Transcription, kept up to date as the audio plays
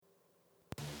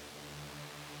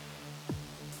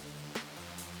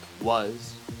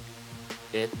Was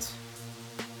it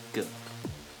good?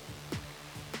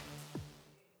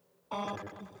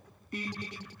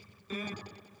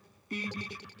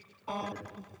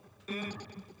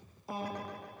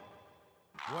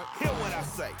 What? Hear what I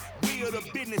say. We are the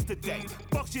business today.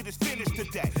 Fuck shit is finished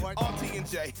today. RT and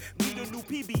J, we the new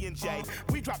PB and J.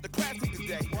 We dropped the classic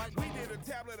today. We did a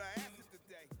tablet of acid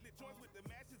today. Lit joints with the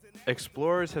matches and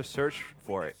Explorers have searched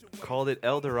for it, called it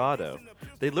El Dorado.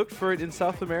 They looked for it in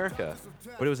South America,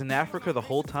 but it was in Africa the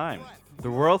whole time.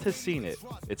 The world has seen it.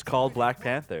 It's called Black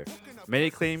Panther. Many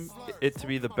claim it to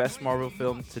be the best Marvel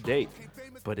film to date.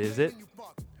 But is it?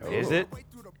 Is it?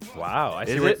 Wow,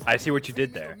 Is it? I see what you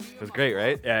did there. It was great,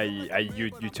 right?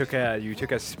 You took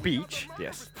a speech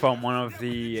Yes. from one of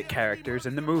the characters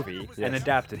in the movie and Yes.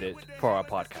 adapted it for our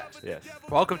podcast. Yes.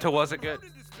 Welcome to Was It Good?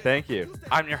 Thank you.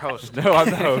 I'm your host. No, I'm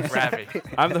the host. Ravi.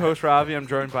 I'm the host, Ravi. I'm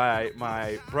joined by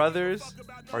my brothers,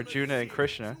 Arjuna and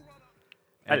Krishna.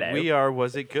 And Hello. we are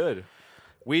Was It Good?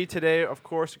 We today, of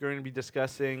course, are going to be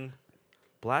discussing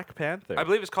Black Panther. I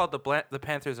believe it's called the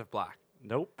Panthers of Black.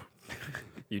 Nope.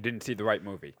 You didn't see the right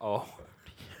movie. Oh.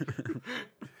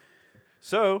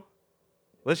 So,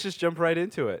 let's just jump right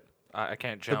into it. I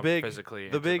can't jump physically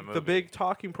the into big, the movie. the big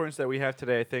talking points that we have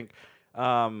today. I think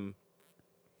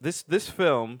this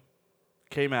film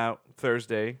came out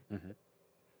Thursday,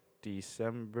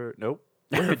 December. Nope.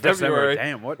 We're in December, February.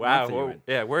 damn, what Wow. month are you whoa. in?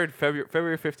 Yeah, we're in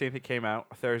February 15th. It came out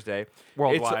Thursday.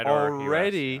 Worldwide It's or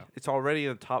already US, yeah. it's already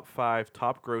in the top 5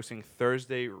 top grossing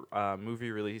Thursday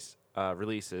movie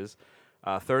releases.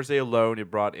 Thursday alone, it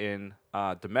brought in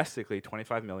domestically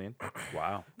 25 million.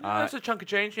 Wow. That's a chunk of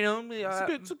change, you know.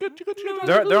 It's a good.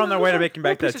 They're on their way to making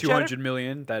back piece that of cheddar. 200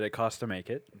 million that it cost to make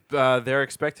it. They're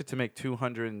expected to make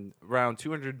around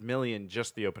 200 million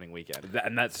just the opening weekend.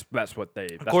 And that's what they.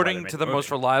 That's why According they made to the movie.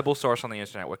 most reliable source on the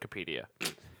internet, Wikipedia,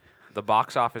 the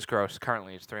box office gross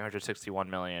currently is 361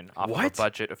 million off of a What?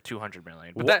 budget of 200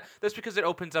 million. But Wha- that's because it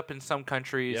opens up in some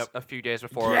countries Yep. a few days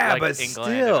before, Yeah, like but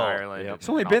England still. and Ireland. Yep. and It's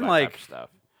only all been that like- type of stuff.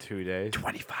 2 days,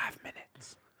 25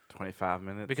 minutes. 25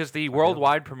 minutes. Because the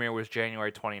worldwide premiere was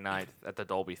January 29th at the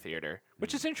Dolby Theater,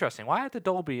 which is interesting. Why at the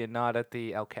Dolby and not at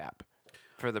the El Cap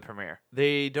for the premiere?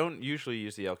 they don't usually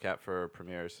use the LCAP for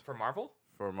premieres For Marvel?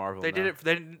 for Marvel. They no. did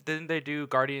it. Didn't they do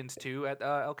Guardians 2 at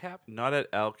El Cap? Not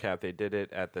at LCAP. They did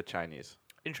it at the Chinese.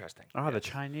 Interesting. Oh, the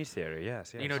Chinese theater.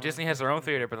 Yes. You know, Disney has their own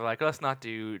theater, but they're like, let's not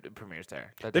do the premieres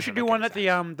there. That They doesn't should do make one any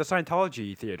at the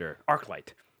Scientology theater, ArcLight.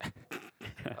 sense.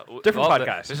 different Well,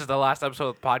 podcast. This is the last episode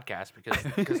of the podcast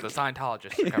because the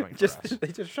Scientologists are coming for us. They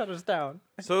just shut us down.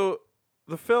 So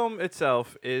the film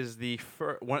itself is the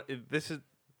first one. This is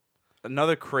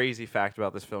another crazy fact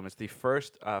about this film. It's the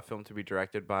first film to be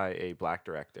directed by a black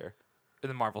director In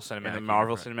the Marvel Cinematic in the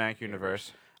Marvel Universe. Cinematic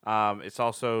Universe. It's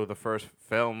also the first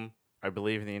film, I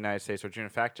believe, in the United States, or June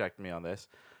fact checked me on this,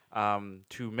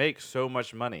 to make so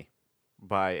much money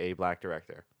by a black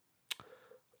director.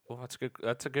 Well, that's good.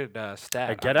 That's a good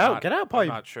stat. Get I'm Out. not- Get Out I'm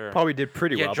not sure. probably did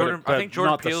pretty Yeah, well. Jordan. but I think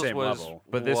Jordan not the Peele's same was. level.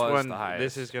 But this was one, the highest,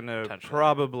 this is gonna potentially.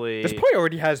 probably. This probably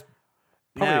already has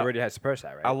Now, Spurs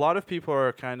that, right? a lot of people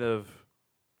are kind of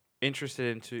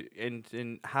interested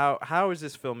in how is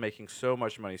this film making so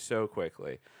much money so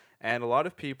quickly, and a lot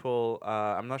of people,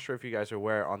 I'm not sure if you guys are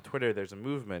aware, on Twitter there's a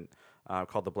movement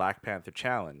called the Black Panther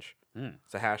Challenge.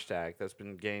 It's a hashtag that's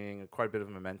been gaining quite a bit of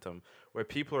momentum, where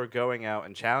people are going out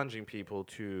and challenging people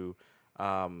to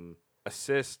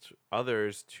assist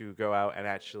others to go out and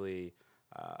actually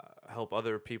help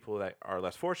other people that are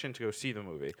less fortunate to go see the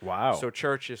movie. Wow. So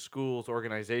churches, schools,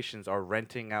 organizations are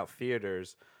renting out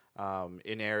theaters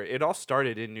in area. It all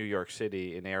started in New York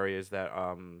City in areas that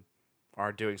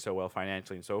aren't doing so well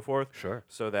financially and so forth. Sure.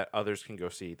 So that others can go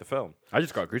see the film. I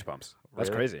just got goosebumps. That's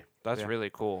Really? crazy. That's Yeah. really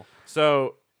cool.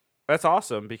 So that's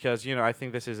awesome because I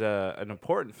think this is an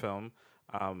important film.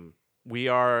 We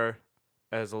are,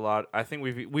 as a lot. I think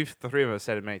we've the three of us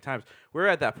said it many times. We're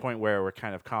at that point where we're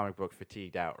kind of comic book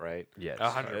fatigued out, right? Yes.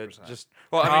 100%. Just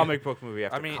Well, I mean- comic book movie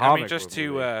after I mean, comic just book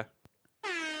to. movie.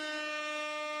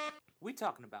 We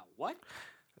talking about what?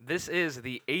 This is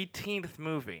the 18th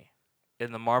movie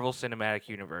in the Marvel Cinematic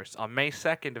Universe. On May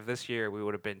 2nd of this year, we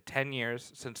would have been 10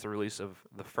 years since the release of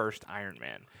the first Iron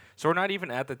Man. So we're not even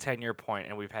at the 10-year point,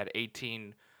 and we've had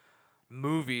 18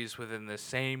 movies within the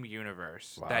same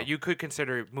universe Wow. that you could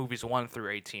consider movies 1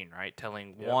 through 18, right?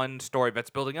 Telling Yep. one story that's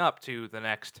building up to the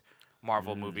next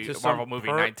Marvel movie, To Marvel some movie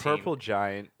 19. purple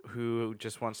giant who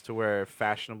just wants to wear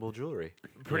fashionable jewelry.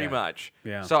 Pretty Yeah. much.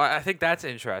 Yeah. So I think that's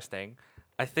interesting.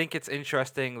 I think it's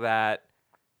interesting that,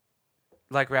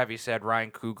 like Ravi said,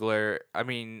 Ryan Coogler,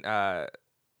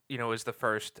 is the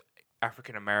first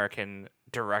African American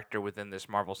director within this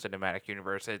Marvel Cinematic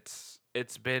Universe.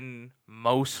 It's been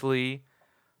mostly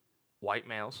white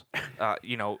males,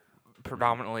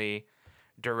 predominantly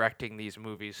directing these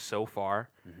movies so far.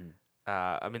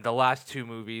 I mean, the last two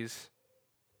movies,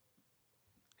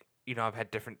 I've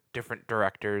had different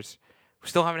directors. We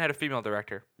still haven't had a female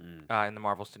director in the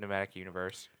Marvel Cinematic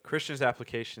Universe. Christian's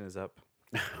application is up.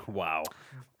 Wow.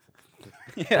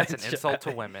 That's an insult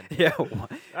to women. Yeah.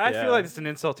 I feel like it's an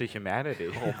insult to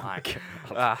humanity. Oh my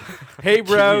god. Hey,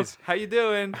 bro, Jeez. how you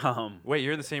doing? Um. Wait,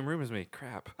 you're in the same room as me.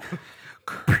 Crap.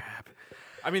 Crap.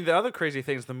 I mean, the other crazy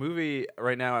thing is the movie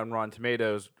right now on Rotten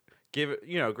Tomatoes.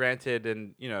 Granted,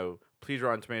 and please,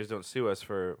 Rotten Tomatoes, don't sue us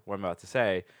for what I'm about to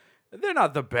say. They're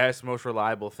not the best, most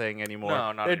reliable thing anymore.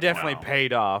 No, not They're anymore. definitely No.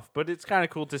 paid off, but it's kind of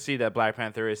cool to see that Black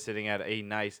Panther is sitting at a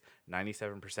nice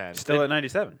 97%. Still at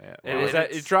 97. Yeah. It Well,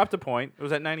 is- it dropped a point. It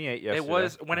was at 98 yesterday. It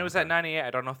was when it was at 98. I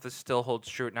don't know if this still holds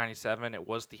true at 97. It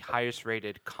was the highest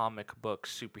rated comic book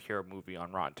superhero movie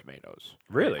on Rotten Tomatoes.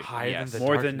 Really? higher Yes. than the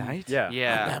More Dark than Knight. Yeah.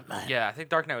 Yeah. I think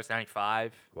Dark Knight was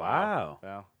 95. Wow.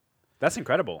 Wow. That's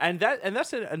incredible. And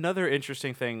that's another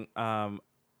interesting thing.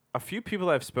 A few people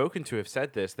I've spoken to have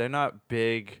said this. They're not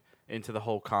big into the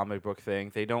whole comic book thing.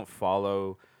 They don't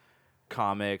follow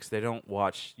comics. They don't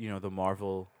watch, the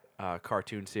Marvel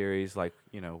cartoon series like,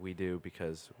 we do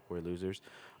because we're losers.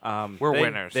 We're they-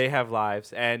 winners. They have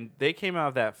lives. And they came out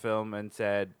of that film and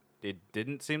said it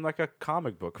didn't seem like a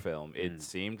comic book film. It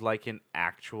seemed like an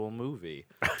actual movie.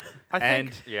 I think.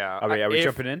 And- Yeah. Are we if-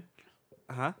 jumping in?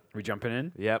 Huh? Are we jumping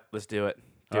in? Yep, let's do it.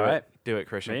 Do All it. right. Do it,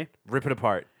 Christian. Me? Rip it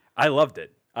apart. I loved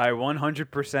it. I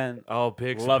 100% Oh,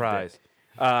 big loved surprise. it.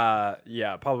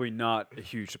 Yeah, probably not a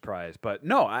huge surprise, but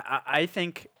no, I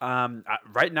think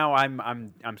right now I'm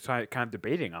kind of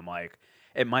debating. I'm like,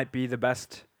 it might be the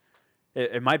best.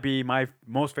 It might be my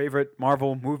most favorite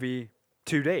Marvel movie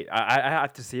to date. I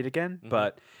have to see it again,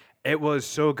 but it was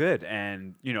so good,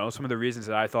 and some of the reasons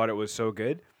that I thought it was so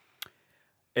good,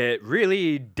 it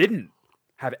really didn't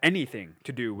have anything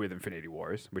to do with Infinity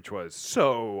Wars, which was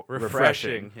so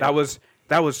refreshing. Refreshing,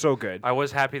 That was so good. I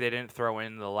was happy they didn't throw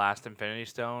in the last Infinity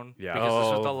Stone. Yeah. Because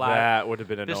this was the last. that would have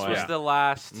been This annoying. was the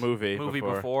last Movie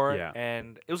before. Yeah.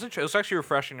 and it was it was actually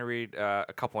refreshing to read a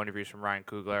couple interviews from Ryan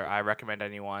Coogler. I recommend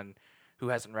anyone who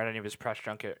hasn't read any of his press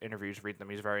junket interviews read them.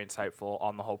 He's very insightful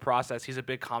on the whole process. He's a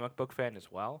big comic book fan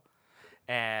as well,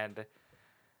 and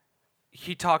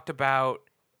he talked about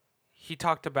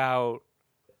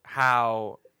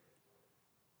how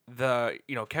the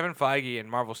Kevin Feige and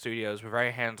Marvel Studios were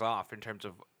very hands off in terms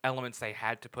of elements they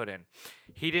had to put in.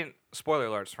 He didn't. Spoiler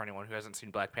alerts for anyone who hasn't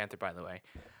seen Black Panther, by the way.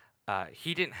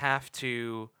 He didn't have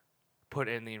to put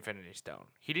in the Infinity Stone.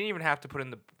 He didn't even have to put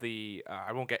in the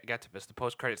I won't get to this. The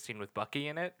post credit scene with Bucky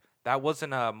in it. That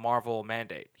wasn't a Marvel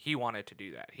mandate. He wanted to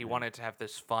do that. He wanted to have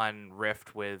this fun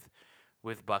rift with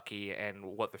Bucky and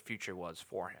what the future was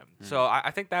for him. So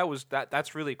I think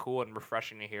that's really cool and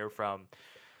refreshing to hear from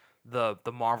the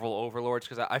Marvel overlords,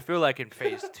 because I feel like in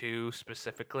Phase 2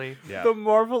 specifically, Yeah. The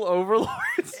Marvel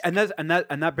overlords. And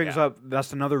that brings up,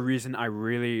 that's another reason I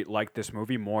really like this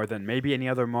movie more than maybe any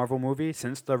other Marvel movie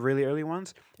since the really early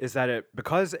ones, is that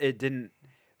because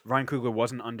Ryan Coogler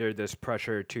wasn't under this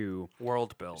pressure to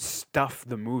world build. stuff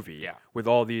the movie Yeah. with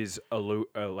all these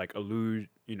allusions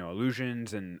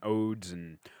and odes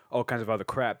and all kinds of other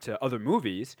crap to other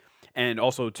movies and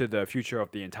also to the future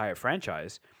of the entire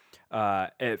franchise.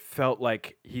 It felt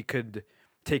like he could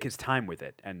take his time with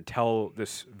it and tell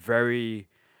this very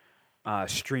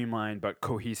streamlined but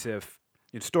cohesive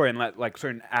story and let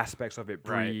certain aspects of it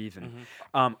Right. breathe. And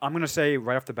I'm gonna say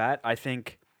right off the bat, I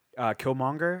think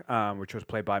Killmonger, which was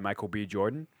played by Michael B.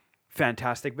 Jordan,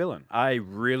 fantastic villain. I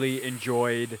really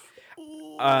enjoyed.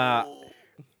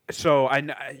 So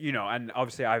and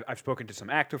obviously I've spoken to some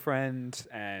actor friends,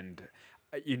 and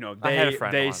I had a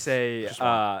friend they once, say just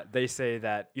one. they say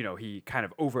that he kind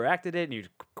of overacted it and he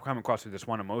come across with this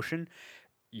one emotion.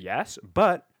 Yes,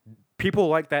 but people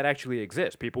like that actually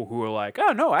exist. People who are like,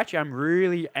 oh no, actually I'm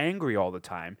really angry all the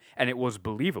time, and it was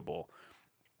believable.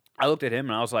 I looked at him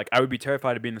and I was like, I would be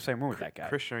terrified to be in the same room with that guy.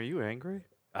 Christian, are you angry?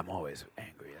 I'm always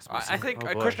angry. That's my I secret. think,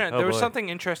 Oh boy. Krishna, Oh there was boy. something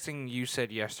interesting you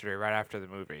said yesterday, right after the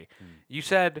movie. You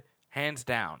said, hands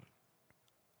down,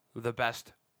 the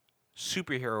best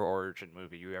superhero origin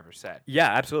movie you ever said. Yeah,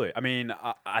 absolutely. I mean,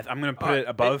 I'm going to put it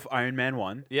above Iron Man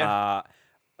 1. Yeah.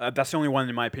 That's the only one,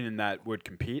 in my opinion, that would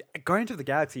compete. Guardians of the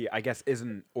Galaxy, I guess, is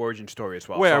an origin story as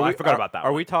well. Wait, so are I forgot about that Are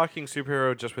one. we talking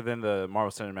superhero just within the Marvel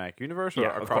Cinematic Universe or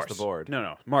Yeah, of across the course. board?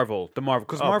 No, Marvel. The Marvel.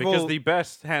 Because Oh, Marvel. because the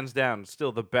best, hands down,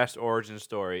 still the best origin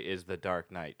story is the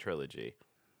Dark Knight trilogy.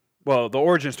 Well, the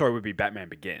origin story would be Batman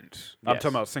Begins. I'm Yes.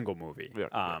 talking about single movie. Yeah,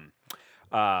 yeah.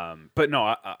 But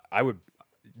no, I would.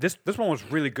 This one was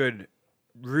really good.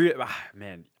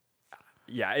 Man,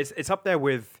 yeah, it's up there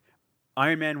with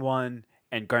Iron Man 1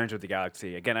 and Guardians of the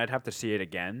Galaxy. Again, I'd have to see it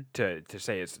again to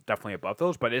say it's definitely above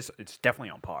those, but it's definitely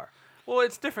on par. Well,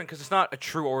 it's different because it's not a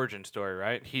true origin story,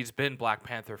 right? He's been Black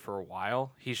Panther for a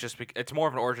while. He's just it's more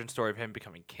of an origin story of him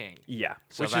becoming king. Yeah,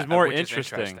 So Which that- is more which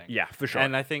interesting. yeah, for sure.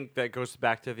 And I think that goes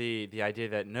back to the idea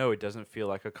that no, it doesn't feel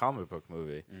like a comic book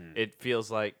movie. It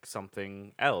feels like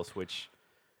something else, which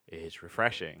is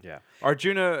refreshing. Yeah.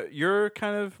 Arjuna, your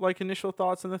kind of like initial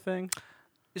thoughts on the thing?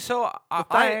 So I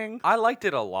thing. I liked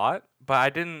it a lot,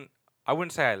 but I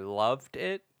wouldn't say I loved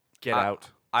it. Get I- out.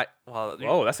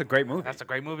 Oh, that's a great movie. That's a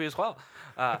great movie as well.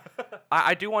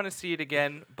 I do want to see it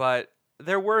again, but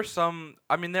there were some.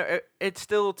 I mean, it's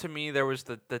still to me there was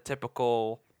the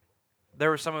typical. There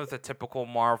were some of the typical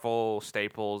Marvel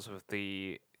staples with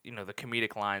the the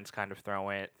comedic lines kind of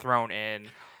thrown in,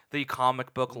 the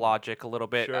comic book logic a little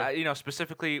bit. Sure.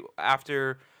 Specifically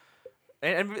after.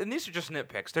 And these are just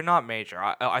nitpicks. They're not major.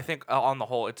 I think on the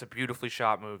whole, it's a beautifully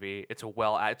shot movie. It's a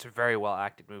very well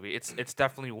acted movie. It's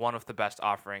definitely one of the best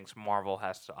offerings Marvel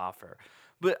has to offer.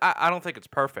 But I don't think it's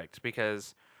perfect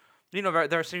because, there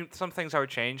are some things I would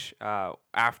change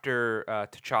after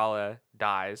T'Challa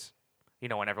dies.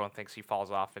 When everyone thinks he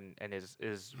falls off and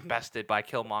is bested by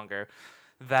Killmonger,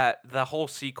 that the whole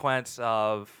sequence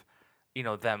of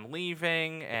them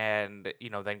leaving and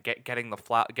then getting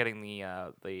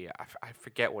I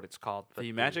forget what it's called. But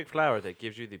The magic flower that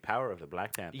gives you the power of the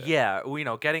Black Panther. Yeah,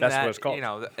 getting That's that. what it's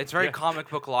called. It's very comic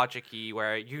book logic-y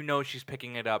where she's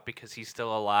picking it up because he's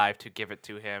still alive to give it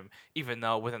to him, even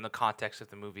though within the context of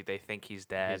the movie they think he's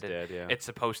dead. He's dead, yeah. It's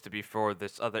supposed to be for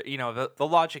this other. The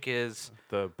logic is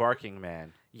The barking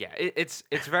man. it's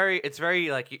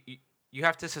very like you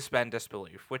have to suspend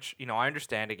disbelief, which I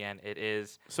understand. Again, it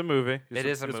is. It's a movie. It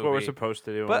is a It's what we're movie. supposed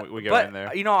to do But when we go in there.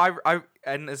 I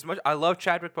and as much I love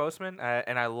Chadwick Boseman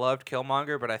and I loved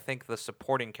Killmonger, but I think the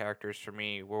supporting characters for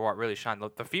me were what really shined.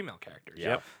 The female characters.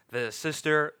 Yep. The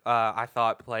sister, I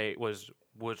thought was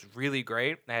really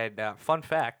great. And fun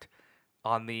fact,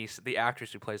 on the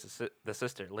actress who plays the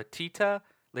sister,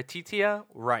 Letitia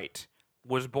Wright,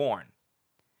 was born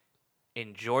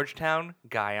in Georgetown,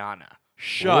 Guyana.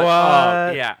 Shut What?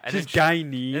 up. Yeah, and She's then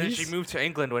Guyanese. And then she moved to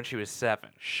England when she was 7.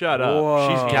 Shut up. Whoa.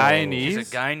 She's Guyanese.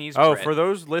 She's a Guyanese. Oh, Brit. for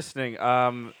those listening,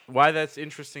 why that's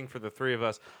interesting for the three of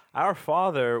us. Our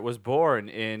father was born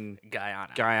in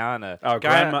Guyana. Guyana.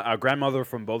 Our grandmother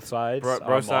from both sides.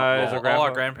 Both sides. all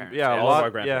our grandparents, Yeah, yeah. a All of lot. our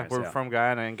grandparents, we're yeah. from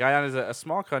Guyana, and Guyana is a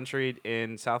small country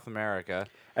in South America.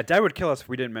 That would kill us if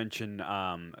we didn't mention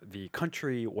the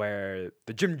country where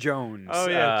the Jim Jones. Oh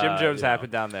yeah, Jim Jones you know,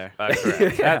 happened down there.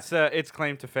 correct. That's its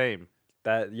claim to fame.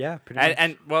 That pretty much.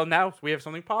 And well, now we have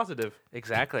something positive.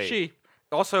 Exactly. She.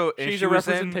 Also, She's she a was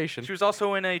representation. she was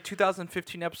also in a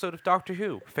 2015 episode of Doctor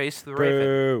Who, Face the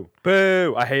Raven.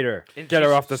 Boo! I hate her. And Get her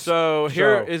she's- off the. So show.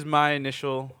 here is my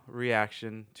initial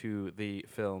reaction to the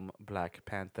film Black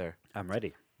Panther. I'm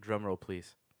ready. Drum roll,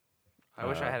 please. I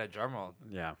wish I had a drum roll.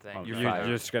 Yeah, Thank well, you. you're fired.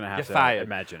 just gonna have You're to fired.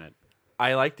 imagine it.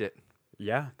 I liked it.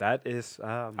 Yeah, that is.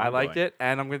 I liked it,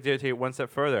 and I'm going to take it one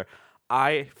step further.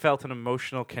 I felt an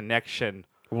emotional connection.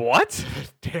 What?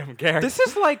 Damn, Garrett. This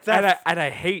is like that. And I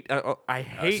hate, I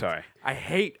hate, sorry. I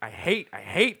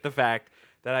hate the fact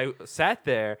that I sat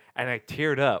there and I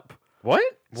teared up. What?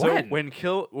 So when? when is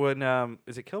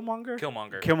it Killmonger?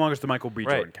 Killmonger. Killmonger's the Michael B.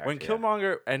 Jordan Right. character. When yeah.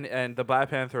 Killmonger and the Black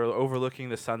Panther are overlooking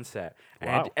the sunset,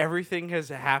 and Wow. everything has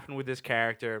happened with this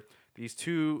character. These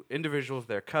two individuals,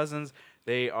 they're cousins.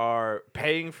 They are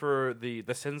paying for the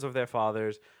sins of their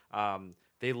fathers.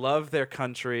 They love their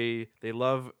country. They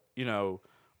love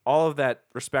all of that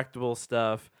respectable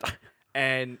stuff.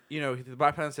 And the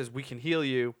Black Panther says, "We can heal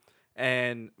you,"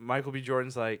 and Michael B.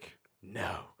 Jordan's like,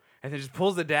 "No," and then just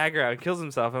pulls the dagger out and kills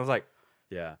himself. And I was like,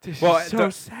 Yeah. "This Well, is so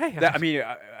the- sad." I mean,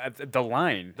 the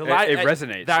line. The line it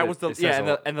resonates. That It- was the it says a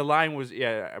lot. and the line was I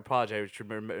apologize. I should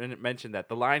mention that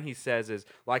the line he says is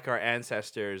like our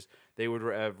ancestors, they would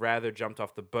have rather jumped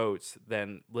off the boats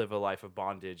than live a life of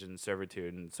bondage and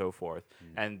servitude and so forth.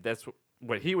 And that's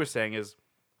what he was saying is,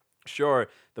 sure,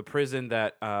 the prison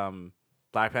that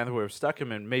Black Panther would have stuck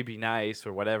him in may be nice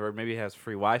or whatever, maybe it has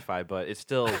free Wi-Fi, but it's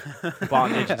still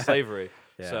bondage and slavery.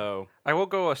 Yeah. So I will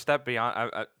go a step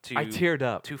beyond to I teared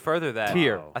up. to further that.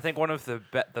 Tear. Wow. I think one of the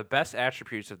best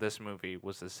attributes of this movie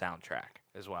was the soundtrack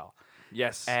as well.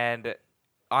 Yes. And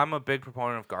I'm a big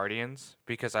proponent of Guardians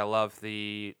because I love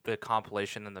the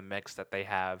compilation and the mix that they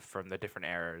have from the different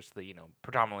eras,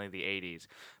 predominantly the 80s.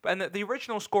 But and the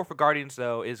original score for Guardians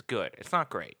though is good. It's not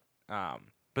great.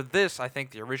 But this, I think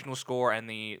the original score and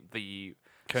the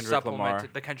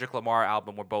supplemented the Kendrick Lamar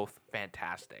album were both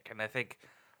fantastic, and I think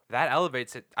that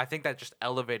elevates it. I think that just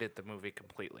elevated the movie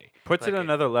completely. Puts it Like, on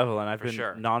another level, and I've for been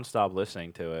sure. nonstop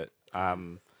listening to it.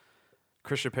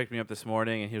 Christian picked me up this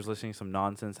morning, and he was listening to some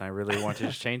nonsense, and I really wanted to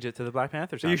just change it to the Black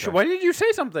Panther soundtrack. Why did you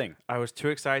say something? I was too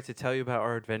excited to tell you about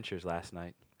our adventures last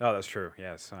night. Oh, that's true.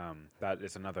 Yes, that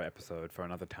is another episode for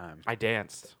another time. I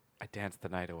danced. I danced the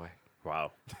night away.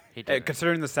 Wow. He did.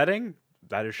 Considering the setting,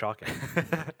 that is shocking.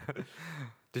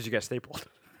 Did you get stapled?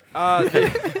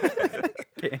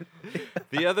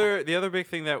 The other big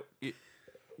thing that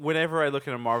whenever I look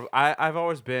at a Marvel, I've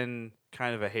always been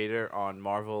kind of a hater on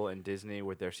Marvel and Disney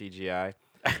with their CGI.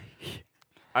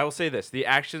 I will say this: the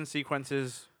action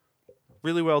sequences,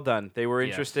 really well done. They were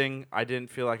Yes. interesting. I didn't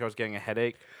feel like I was getting a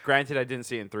headache. Granted, I didn't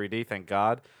see it in 3D, thank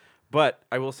God. But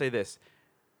I will say this: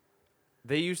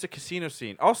 they used a casino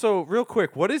scene. Also, real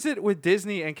quick, what is it with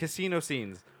Disney and casino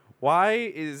scenes? Why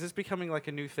is this becoming like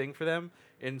a new thing for them?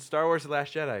 In Star Wars: The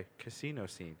Last Jedi, casino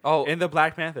scene. Oh. In the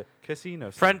Black Panther,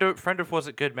 casino scene. Friend of Was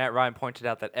It Good, Matt Ryan pointed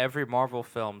out that every Marvel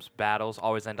film's battles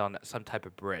always end on some type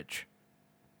of bridge.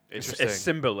 Interesting. It's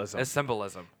symbolism. As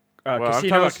symbolism. well, I'm talking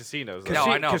about casinos. No,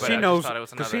 I know, but I just casinos, thought it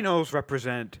was another- casinos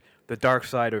represent the dark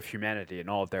side of humanity and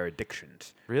all of their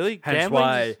addictions. Really? Hence Gambling's-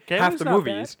 why half gambling's the not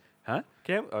movies, huh?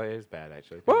 Oh, it is bad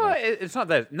actually. Well, it's not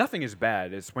that nothing is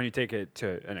bad. It's when you take it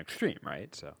to an extreme,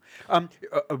 right? So,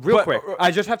 real But- quick,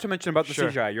 I just have to mention about the Sure.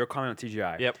 CGI. Your comment on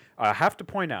CGI. Yep. I have to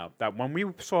point out that when we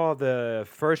saw the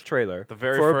first trailer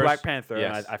very for first- Black Panther, and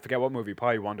yes. I forget what movie,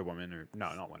 probably Wonder Woman or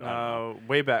no, not Wonder. I don't know.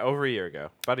 way back, over a year ago,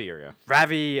 about a year ago.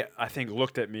 Ravi, I think,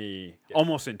 looked at me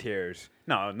almost in tears.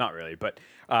 No, not really, but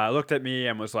looked at me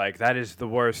and was like, "That is the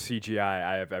worst CGI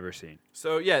I have ever seen."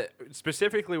 So yeah,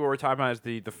 specifically what we're talking about is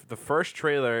the first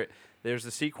trailer. There's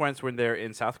a sequence when they're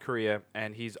in South Korea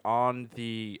and he's on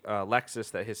the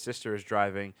Lexus that his sister is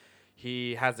driving.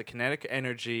 He has the kinetic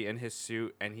energy in his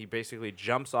suit and he basically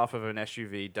jumps off of an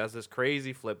SUV, does this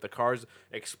crazy flip. The car's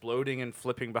exploding and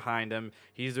flipping behind him.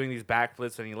 He's doing these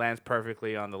backflips and he lands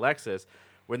perfectly on the Lexus.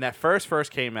 When that first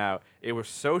came out, it was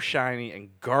so shiny and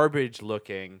garbage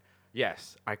looking.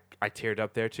 Yes, I teared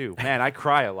up there too. Man, I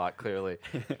cry a lot, clearly.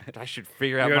 I should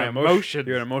figure out my emotions.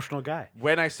 You're an emotional guy.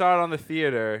 When I saw it in the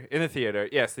theater,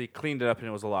 yes, they cleaned it up and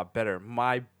it was a lot better.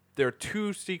 There are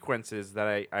two sequences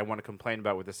that I want to complain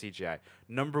about with the CGI.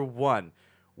 Number one,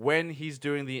 when he's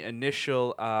doing the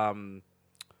initial,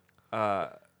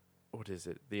 what is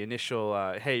it? The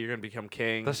initial, hey, you're going to become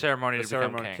king. The ceremony The to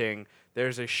become ceremony king.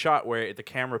 There's a shot where the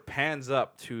camera pans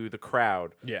up to the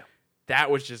crowd. Yeah. That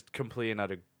was just complete and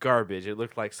utter garbage. It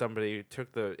looked like somebody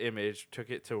took the image, took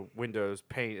it to Windows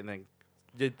Paint, and then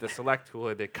did the select tool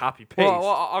and did copy paste.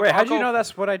 Wait, how do you know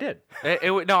that's what I did?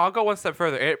 No, I'll go one step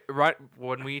further. Right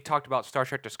when we talked about Star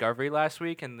Trek Discovery last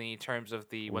week, in the terms of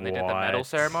when they did the medal What?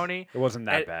 ceremony, It wasn't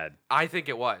that it- bad. I think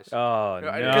it was. Oh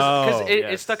no! Because it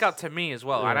Yes. stuck out to me as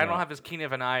well, and I don't Yeah. have as keen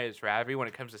of an eye as Ravi when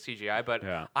it comes to CGI, but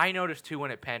Yeah. I noticed too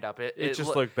when it panned up. It It just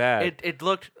loo- looked bad. It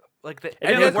looked like the.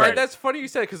 didn't look great. That's funny you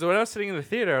said because when I was sitting in the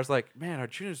theater, I was like, man,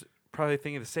 Arjuna's probably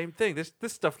thinking the same thing. This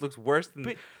stuff looks worse than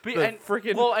the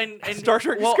freaking Star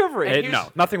Trek Discovery. and here's-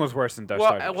 No, nothing was worse than Star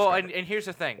Trek. and here's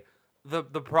the thing. The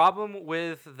problem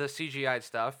with the CGI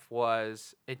stuff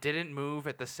was it didn't move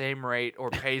at the same rate or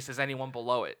pace as anyone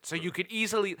below it. So you could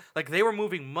easily they were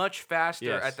moving much faster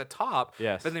Yes. at the top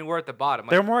Yes. than they were at the bottom.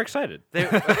 They're more excited. They-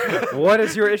 What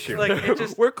is your issue? it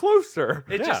just We're closer.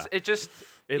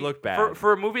 it looked bad.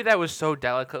 for a movie that was so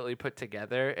delicately put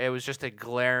together. It was just a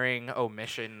glaring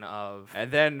omission of And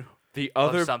then the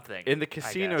other something, in the I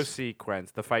casino guess.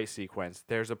 sequence, the fight sequence,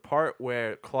 there's a part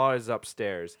where Claw is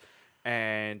upstairs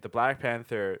and the Black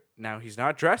Panther, now he's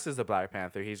not dressed as the Black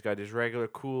Panther, he's got his regular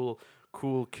cool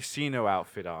casino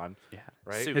outfit on. Yeah.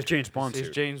 Right? His James Bond His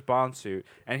suit. James Bond suit.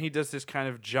 And he does this kind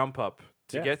of jump up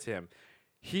to Yeah. get to him.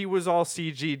 He was all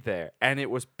CG'd there, and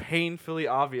it was painfully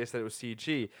obvious that it was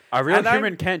CG. A real And I'm-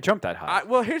 human can't jump that high.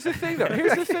 well, here's the thing, though.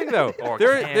 Or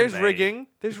can There's they? rigging.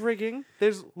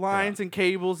 There's lines and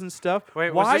cables and stuff.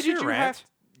 Wait, was why this did your you rant? have?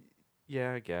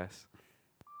 Yeah, I guess.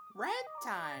 Rent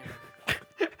time.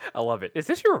 I love it. Is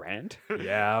this your rant?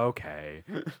 Yeah. Okay.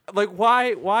 Like,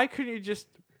 why couldn't you just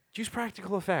use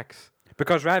practical effects?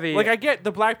 Because Ravi, Like, I get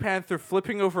the Black Panther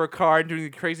flipping over a car and doing the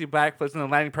crazy backflips and then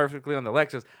landing perfectly on the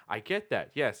Lexus. I get that.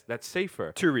 Yes, that's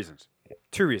safer. two reasons.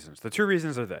 The two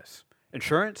reasons are this: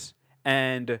 insurance,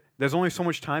 and there's only so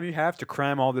much time you have to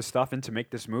cram all this stuff in to make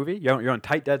this movie. You're on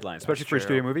tight deadlines, especially for a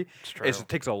studio movie. true. It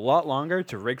takes a lot longer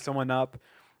to rig someone up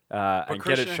and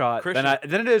get it Christian- shot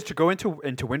than it is to go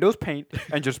into Windows Paint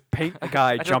and just paint a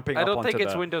guy jumping I up don't onto think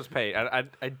it's the... Windows Paint.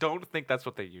 I don't think that's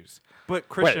what they use. But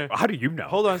Christian, Wait, how do you know?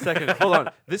 hold on a second. Hold on.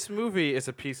 This movie is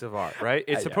a piece of art, right?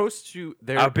 It's Yeah. supposed to.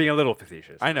 I'm being a little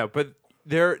facetious. I know, but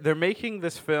they're making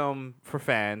this film for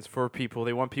fans, for people.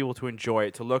 They want people to enjoy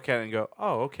it, to look at it and go,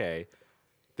 "Oh, okay."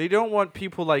 They don't want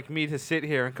people like me to sit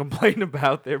here and complain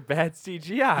about their bad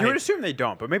CGI. You would assume they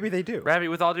don't, but maybe they do. Ravi,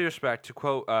 with all due respect, to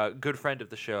quote a good friend of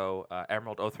the show,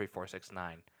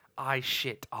 Emerald03469, I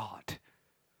shit art.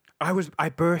 I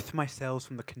birthed myself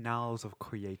from the canals of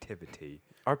creativity.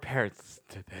 Our parents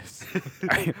did this.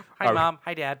 Hi, Are- Mom.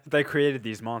 Hi, Dad. They created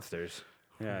these monsters.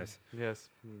 Yes. Yes.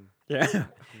 Yeah.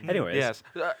 Anyways. Yes.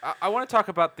 I want to talk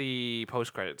about the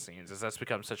post-credit scenes, as that's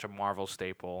become such a Marvel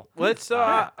staple. Let's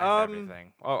and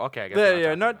everything. Oh, okay. I guess we're Yeah, not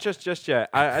talking not about just yet.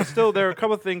 I still there are a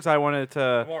couple of things I wanted it.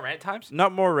 to. More rant times.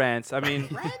 Not more rants. I mean,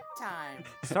 Rent time.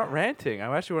 it's not ranting.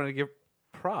 I actually wanted to give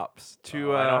props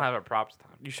to. I don't have a props time.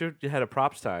 You had a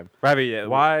props time. Ravi,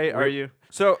 Why are you?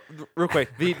 So real quick,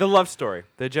 the love story,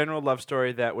 the general love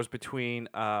story that was between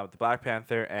the Black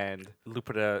Panther and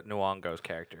Lupita Nyong'o's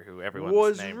character, who everyone's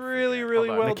was name really forget. really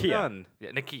Hold on. well Nakia. done.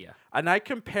 Yeah, Nakia. And I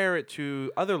compare it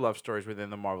to other love stories within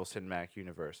the Marvel Cinematic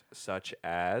Universe, such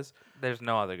as There's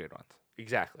no other good ones.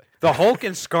 exactly. the Hulk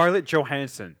and Scarlett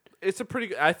Johansson It's a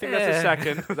pretty. I think that's a Eh.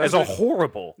 second. is That's a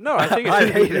horrible. no, I think I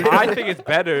hate it. I think it's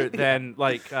better than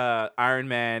like Iron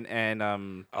Man and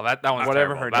Oh, that one's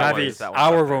Whatever terrible. her That name Ravi, one's- is. that one's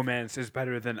our not good. romance is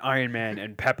better than Iron Man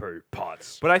and Pepper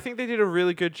Potts. But I think they did a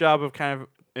really good job of kind of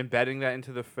embedding that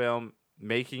into the film,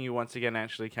 making you once again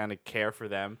actually kind of care for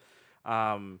them.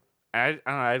 And I don't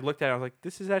know. I looked at it. I was like,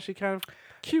 this is actually kind of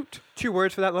cute. 2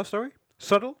 words for that love story: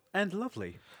 subtle and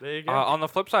lovely. There you go. On the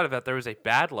flip side of that, there was a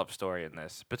bad love story in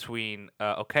this between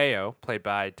Okayo, played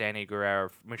by Danny Guerrero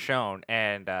Michonne,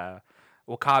 and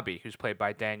Wakabi, who's played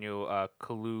by Daniel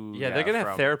Kaluuya. yeah, they're gonna have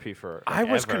from- therapy for. I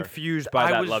was forever. confused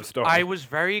by that love story. I was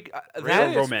very. Real that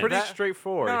is romance. pretty that-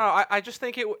 straightforward. No, I just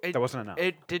think it That wasn't enough.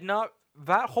 It did not.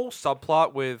 That whole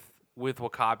subplot with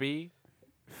Wakabi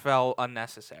felt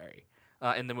unnecessary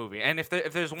in the movie. And if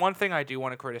there's one thing I do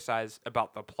want to criticize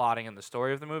about the plotting and the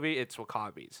story of the movie, it's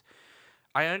Wakabi's.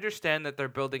 I understand that they're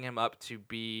building him up to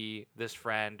be this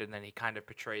friend, and then he kind of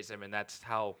betrays him, and that's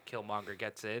how Killmonger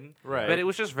gets in. Right. But it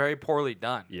was just very poorly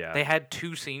done. Yeah. They had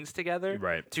 2 scenes together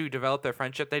Right. to develop their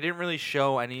friendship. They didn't really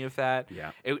show any of that.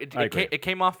 Yeah. It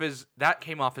came off as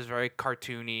very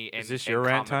cartoony and this and your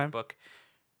rant comic time? book.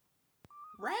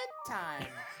 Rent time.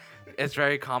 It's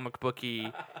very comic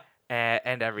booky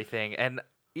and everything, and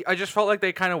I just felt like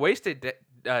they kind of wasted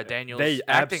Daniel's They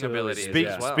acting absolutely abilities did, as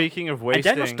yeah. well. Speaking of And wasting,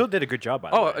 Daniel still did a good job.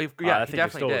 By the Oh, way. yeah, I he think definitely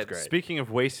still was did. great. speaking of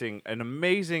wasting, an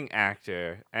amazing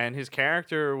actor, and his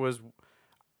character was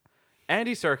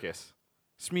Andy Serkis,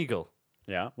 Smeagol.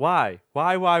 Yeah. Why?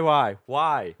 Why?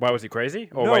 Why was he crazy?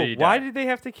 Or No, why did he why die? did they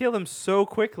have to kill him so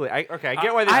quickly? I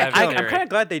get why they I- had to I- kill him. I'm kind of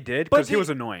glad they did But because he they- was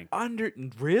annoying.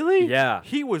 Really? Yeah.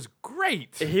 He was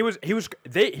great. He was he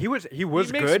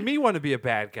makes good, me want to be a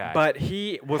bad guy. but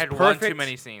he was Had perfect. one too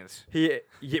many scenes. He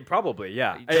probably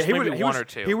yeah. Just he maybe was, he one was- or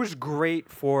two. He was great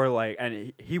for like,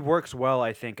 and he works well,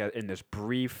 I think, in this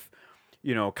brief,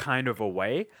 kind of a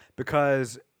way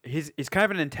because he's kind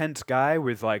of an intense guy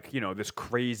with like this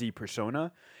crazy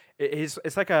persona.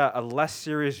 It's like a less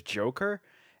serious Joker,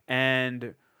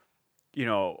 and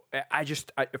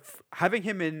having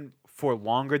him in for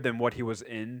longer than what he was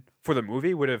in for the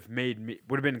movie would have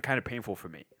been kind of painful for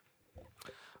me.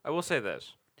 I will say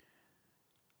this.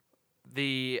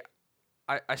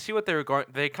 I see what they were going.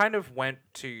 They kind of went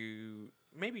to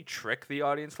maybe trick the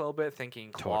audience a little bit,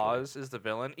 thinking Totally. Claus is the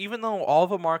villain, even though all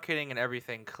the marketing and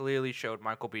everything clearly showed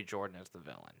Michael B. Jordan as the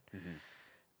villain.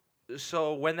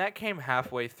 So when that came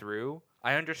halfway through,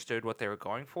 I understood what they were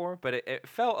going for, but it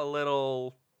felt a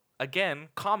little, again,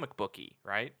 comic booky,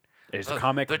 right? It's a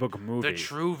comic the- book movie. The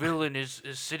true villain is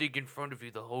sitting in front of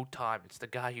you the whole time. It's the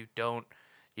guy you don't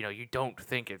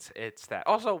think it's that.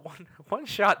 Also, one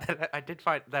shot that I did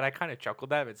find that I kind of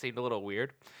chuckled at. It seemed a little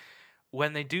weird.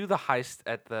 When they do the heist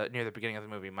near the beginning of the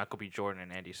movie, Michael B. Jordan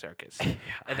and Andy Serkis,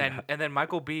 and then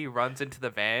Michael B. runs into the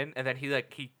van, and then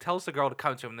he tells the girl to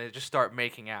come to him, and they just start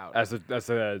making out. As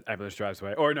the ambulance drives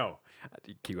away, or no,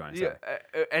 keep going. Yeah,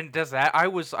 Sorry. and does that? I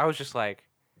was just like,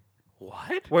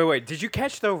 what? Wait. Did you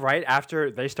catch though? Right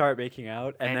after they start making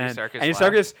out, and Andy then Serkis Andy laughed.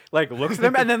 Serkis like looks at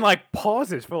them and then like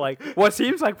pauses for like what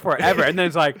seems like forever, and then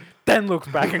it's like then looks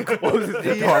back and closes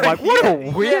the door. I'm like, what a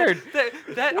weird.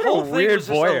 That what a whole thing weird was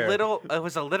just voyeur. a little. It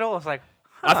was a little. I was like,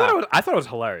 I thought it was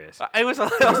hilarious. it was a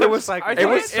little. Because it was like, I it thought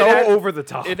was it so had- over the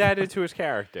top. it added to his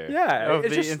character. Yeah, of it's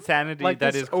the just insanity like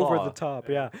that this is over Claw. the top.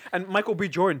 Yeah, and Michael B.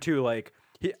 Jordan too. Like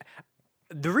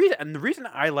The reason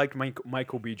I liked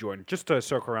Michael B. Jordan, just to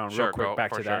circle around Sure, real quick go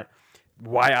back for to sure. that,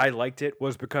 why I liked it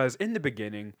was because in the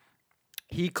beginning,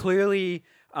 he clearly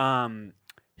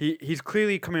he's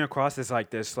clearly coming across as like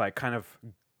this like kind of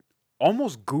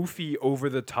almost goofy, over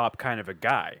the top kind of a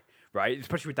guy, right?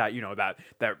 Especially with that,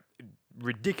 that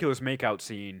ridiculous makeout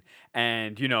scene,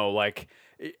 and like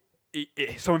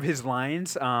some of his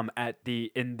lines at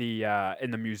the in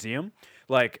the museum,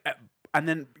 like, and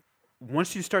then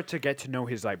once you start to get to know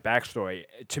his like backstory,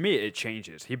 to me it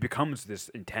changes. He becomes this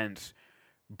intense,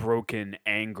 broken,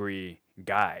 angry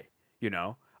guy,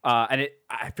 and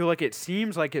I feel like it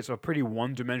seems like it's a pretty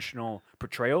one-dimensional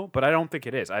portrayal, but I don't think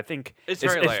it is. I think It's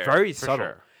very layered, very for subtle.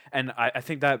 sure. And I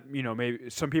think that maybe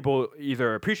some people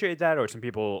either appreciate that, or some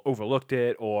people overlooked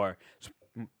it, or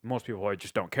most people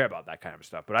just don't care about that kind of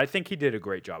stuff. But I think he did a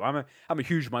great job. I'm a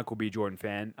huge Michael B. Jordan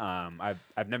fan.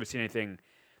 I've never seen anything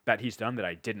that he's done that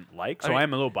I didn't like, so I mean, I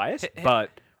am a little biased.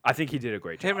 But I think he did a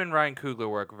great job. Him and Ryan Coogler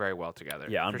work very well together.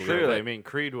 Yeah, for unbelievable. sure. Clearly, I mean,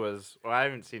 Creed was. Well, I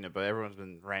haven't seen it, but everyone's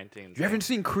been ranting. And You haven't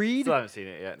saying- seen Creed? Still haven't seen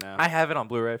it yet. No. I have it on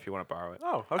Blu-ray if you want to borrow it.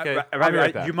 Oh, okay. Ra- I'll Robbie, be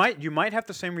right back. you might have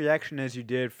the same reaction as you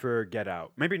did for Get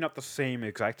Out. Maybe not the same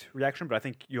exact reaction, but I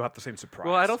think you'll have the same surprise.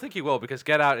 Well, I don't think you will because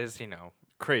Get Out is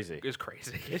Crazy. is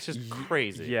crazy. It's just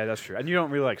crazy. Yeah, that's true. And you don't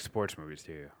really like sports movies,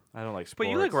 do you? I don't like sports.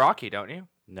 But you like Rocky, don't you?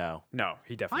 No. No,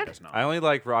 he definitely does not. I only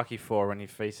like Rocky 4 when he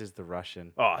faces the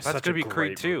Russian. Oh, That's such gonna a be great Creed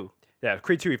movie. 2. Yeah,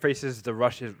 Creed 2. He faces the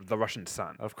Russian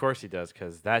son. Of course he does,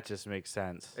 because that just makes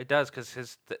sense. It does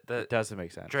because the It doesn't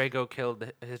make sense. Drago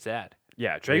killed his dad.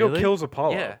 Yeah, Drago Really? kills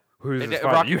Apollo. Yeah. Who's In his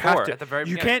Rocky father. You have IV, to at the very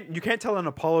you beginning. can't tell an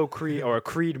Apollo Creed or a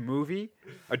Creed movie,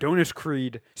 Adonis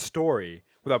Creed story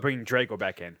without bringing Drago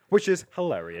back in, which is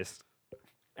hilarious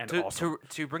and To, awesome.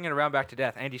 to bring it around back to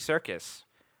death, Andy Serkis,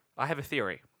 I have a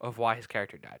theory of why his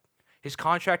character died. His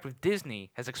contract with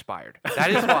Disney has expired.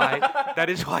 That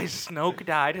is why Snoke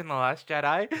died in The Last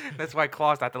Jedi. That's why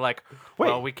Claus had to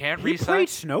well, we can't he resign. played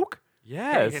Snoke.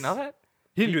 Yeah, Yes. you know that?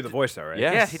 He didn't do the voice though, right? Yeah.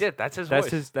 Yeah, Yes. he did. That's his That's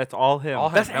voice. his. That's all him. All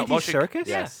him. That's No Andy motion- Serkis?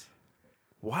 Yes.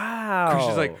 Wow.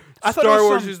 She's like, I thought it Star was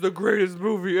Wars some- is the greatest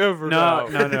movie ever. No,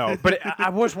 now." no. But I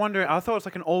was wondering. I thought it was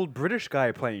like an old British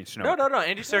guy playing Snoke. No.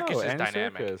 Andy Serkis No, is Andy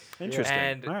dynamic. Serkis. Yeah. Interesting.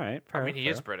 And All right. I mean, fair, he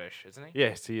is fair. British, isn't he?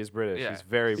 Yes, he is British. Yeah. He's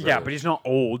very British. Yeah, but he's not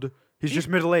old. He's just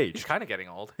middle aged. He's kind of getting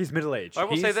old. He's middle aged. I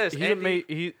will say this. He's Andy-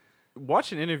 he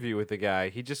watch an interview with the guy.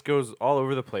 He just goes all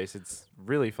over the place. It's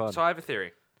really fun. So I have a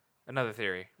theory. Another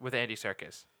theory with Andy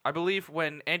Serkis. I believe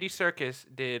when Andy Serkis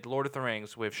did Lord of the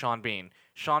Rings with Sean Bean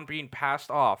passed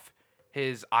off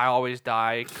his "I always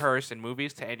die" curse in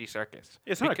movies to Andy Serkis.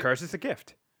 It's not a Beca- curse. It's a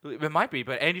gift. It might be,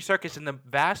 but Andy Serkis in the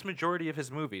vast majority of his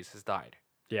movies has died.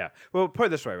 Yeah. Well, put it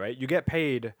this way, right? You get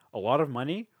paid a lot of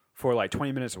money for like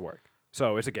 20 minutes of work,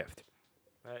 so it's a gift.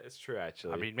 It's true,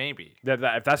 actually. I mean, maybe.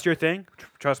 If that's your thing,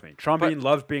 trust me. Sean But- Bean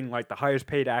loves being like the highest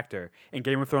paid actor in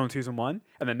Game of Thrones season 1,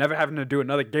 and then never having to do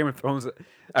another Game of Thrones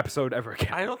episode ever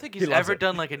again. I don't think He he's loves ever it.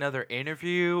 done like another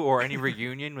interview or any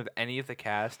reunion with any of the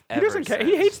cast. He doesn't care.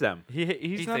 He hates them.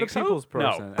 he's You not a think so? people's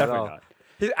person. No, at definitely all.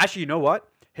 not. Actually, you know what?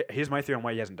 Here's my theory on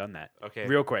why he hasn't done that. Okay.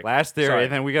 Real quick. Last theory, Sorry.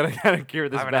 and then we gotta kind of gear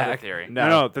this I have back. another theory.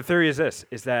 No. The theory is this: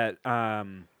 is that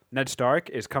Ned Stark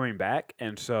is coming back,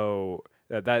 and so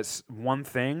that's one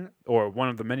thing, or one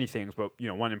of the many things. But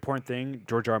one important thing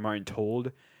George R. R. Martin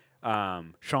told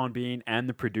Sean Bean and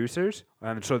the producers,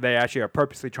 and so they actually are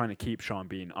purposely trying to keep Sean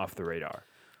Bean off the radar.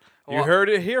 You Well- heard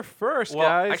it here first, Well,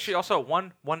 guys. actually, also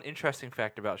one interesting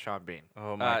fact about Sean Bean.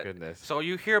 Oh, my goodness. So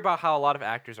you hear about how a lot of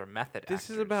actors are method this actors.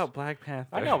 is about Black Panther.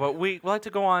 I know, but we like to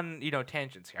go on,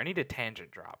 tangents here. I need a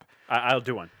tangent drop. I'll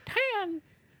do one.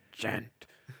 Gent.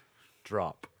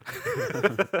 Drop.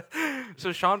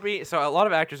 So Sean Bean. So a lot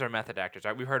of actors are method actors.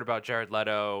 Right? We've heard about Jared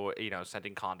Leto,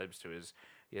 sending condoms to his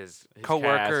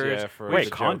coworkers. yeah, for Wait, the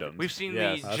joke. condoms? We've seen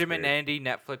Yes. the That's Jim and weird. Andy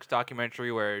Netflix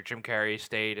documentary where Jim Carrey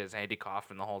stayed as Andy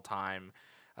Kaufman the whole time.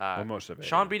 Well, most of it,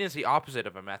 Sean yeah. Bean is the opposite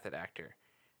of a method actor.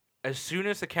 As soon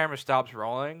as the camera stops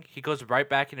rolling, he goes right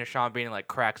back into Sean Bean and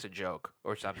cracks a joke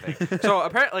or something. So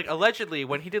apparently, allegedly,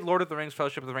 when he did Lord of the Rings: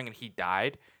 Fellowship of the Ring and he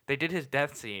died, they did his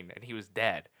death scene and he was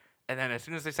dead. And then as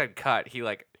soon as they said cut, he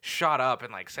shot up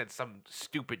and said some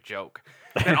stupid joke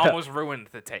that almost ruined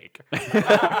the take.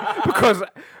 because Some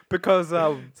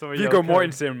of Viggo y'all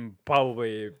Mortensen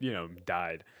probably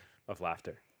died of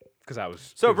laughter because I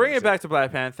was So bringing it back to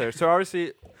Black Panther. So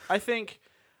obviously, I think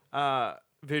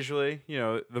visually,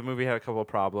 the movie had a couple of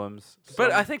problems.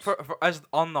 But Some- I think for as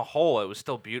on the whole, it was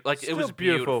still beautiful. It was Still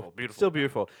beautiful. Still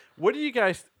beautiful. What do you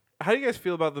guys? How do you guys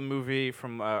feel about the movie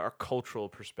from a cultural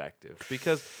perspective?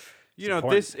 Because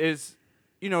important. this is,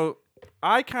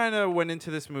 I kind of went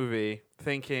into this movie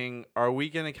thinking, are we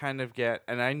gonna kind of get?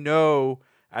 And I know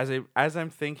as I'm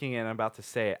thinking and I'm about to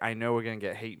say it, I know we're gonna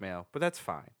get hate mail, but that's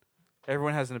fine.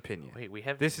 Everyone has an opinion. Wait, we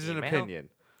have This is an email? opinion.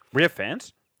 We have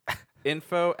fans.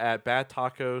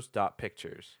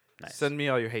 info@badtacos.pictures. Nice. Send me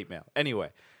all your hate mail.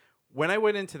 Anyway, when I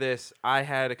went into this, I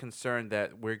had a concern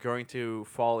that we're going to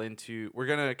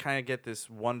kind of get this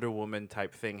Wonder Woman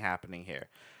type thing happening here.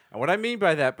 And what I mean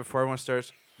by that, before everyone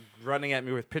starts running at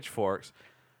me with pitchforks,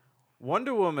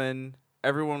 Wonder Woman,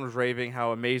 everyone was raving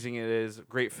how amazing it is,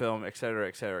 great film, et cetera,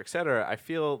 et cetera, et cetera. I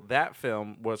feel that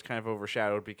film was kind of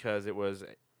overshadowed because it was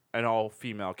an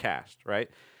all-female cast, right?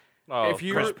 Oh, If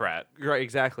you Chris were- Pratt. Right,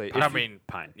 exactly. I If you- mean,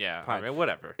 Pine. yeah. Fine. I mean,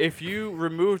 whatever. if you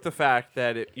remove the fact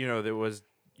that there was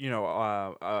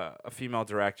a female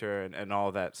director and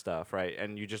all that stuff, right,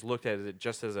 and you just looked at it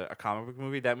just as a comic book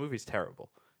movie, that movie's terrible.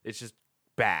 It's just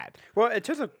bad. Well, it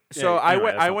doesn't. So yeah, I anyway,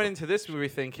 went that's I not went the- into this movie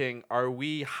thinking, are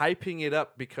we hyping it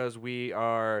up because we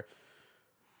are,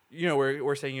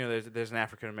 we're saying there's an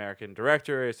African American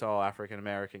director, it's all African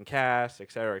American cast,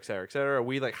 et cetera, et cetera, et cetera. Are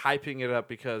we like hyping it up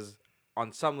because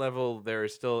on some level there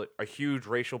is still a huge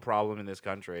racial problem in this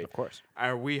country? Of course.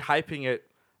 Are we hyping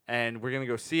it and we're gonna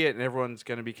go see it and everyone's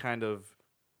gonna be kind of,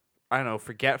 I don't know,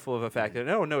 forgetful of the fact that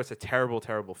no, it's a terrible,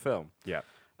 terrible film. Yeah.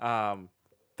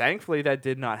 Thankfully, that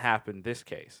did not happen this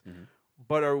case. Mm-hmm.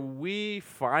 But are we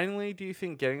finally, do you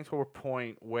think, getting to a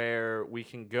point where we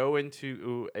can go in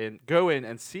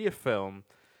and see a film,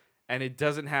 and it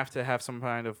doesn't have to have some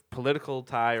kind of political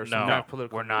tie or some No, kind of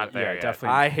political? we're not there Yeah, yet.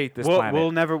 definitely. I hate this We'll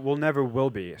planet. never will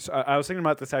be. So I was thinking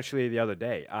about this actually the other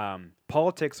day.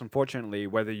 Politics, unfortunately,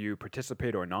 whether you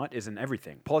participate or not, isn't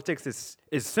everything. Politics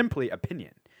is simply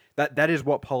opinion. That is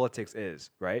what politics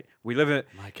is, right? We live in.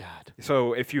 My God.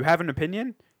 So if you have an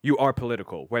opinion, you are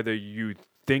political, whether you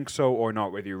think so or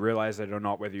not, whether you realize it or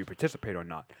not, whether you participate or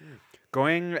not.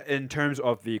 Going in terms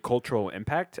of the cultural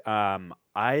impact,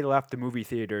 I left the movie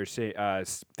theater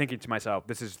thinking to myself,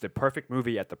 this is the perfect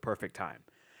movie at the perfect time.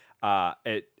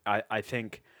 I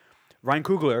think Ryan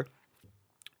Coogler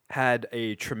had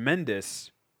a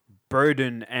tremendous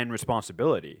burden and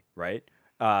responsibility, right?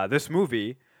 This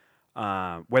movie,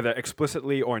 whether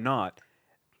explicitly or not,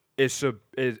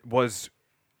 was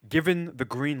given the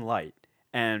green light,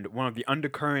 and one of the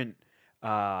undercurrent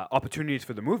opportunities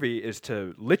for the movie is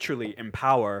to literally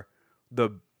empower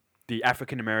the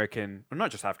African American, or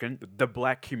not just African, the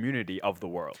black community of the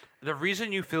world. The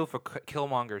reason you feel for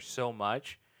Killmonger so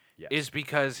much Yes. is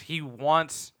because he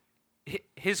wants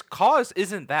his cause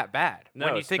isn't that bad. No,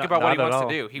 when you it's think not- about what he not at wants all.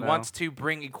 to do, he No. wants to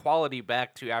bring equality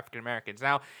back to African Americans.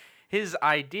 Now, his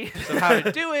ideas of how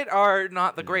to do it are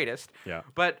not the greatest. Yeah.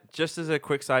 But Just as a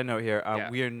quick side note here, Yeah.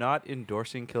 we are not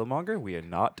endorsing Killmonger. We are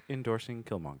not endorsing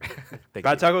Killmonger. Thank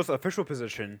Bad you. Taco's official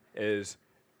position is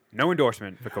no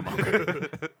endorsement for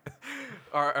Killmonger.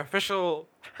 our official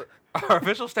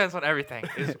stance on everything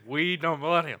is we know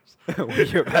millennials.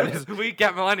 We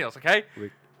get millennials, okay?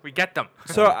 We get them.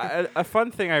 So a fun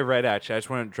thing I read, actually, I just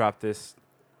want to drop this.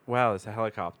 Wow, it's a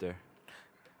helicopter.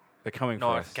 They're coming for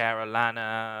North us.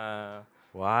 Carolina,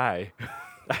 Why?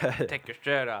 take your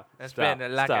shirt off. It's Stop,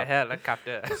 been like a stop.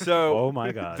 helicopter. So Oh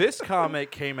my God. this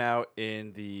comic came out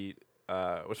in the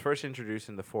was first introduced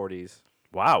in the 40s.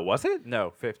 Wow, was it? No,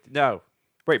 50. No.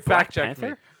 Wait, Fact Black check me.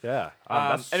 Panther? Yeah.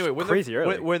 That's Anyway, when crazy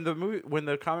early. when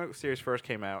the comic series first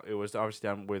came out, it was obviously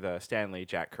done with Stan Lee,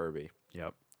 Jack Kirby.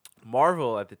 Yep.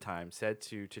 Marvel at the time said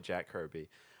to Jack Kirby,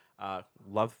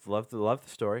 love the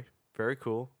story, very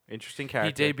cool, interesting He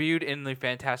character. debuted in the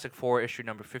Fantastic Four issue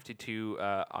number 52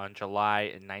 on July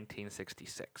in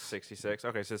 1966. 66.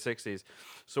 Okay, so 60s.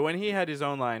 So when he had his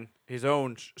own line, his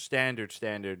own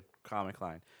standard comic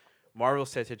line, Marvel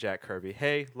said to Jack Kirby,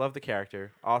 "Hey, love the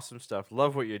character, awesome stuff,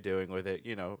 love what you're doing with it.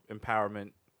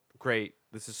 Empowerment, great.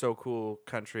 This is so cool.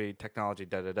 Country, technology,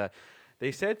 da da da."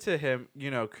 They said to him,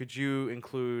 could you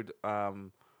include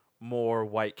more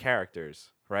white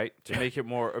characters, right, to make it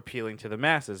more appealing to the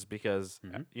masses? Because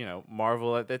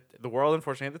Marvel at the world,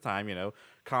 unfortunately, at the time,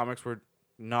 comics were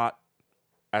not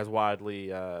as widely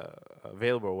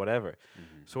available or whatever.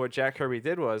 So what Jack Kirby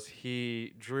did was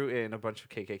he drew in a bunch of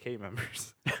KKK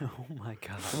members. Oh my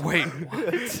God. Wait,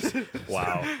 what?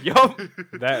 Wow. Yup.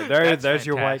 There's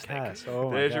your white fantastic. cast. Oh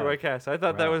my There's God. your white cast. I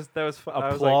thought that Wow. was fun.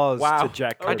 I was like, Applause wow. to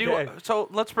Jack I Kirby. do. Okay. So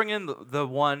let's bring in the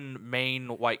one main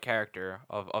white character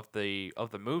of the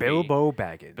movie. Bilbo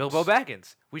Baggins. Bilbo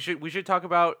Baggins. We should talk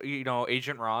about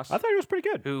Agent Ross, I thought he was pretty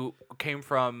good. who came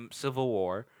from Civil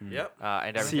War Yep.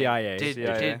 and everything. CIA.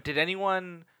 Did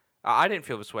anyone? I didn't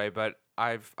feel this way, but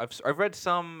I've read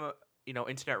some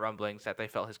internet rumblings that they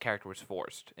felt his character was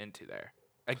forced into there.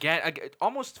 Again,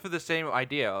 almost for the same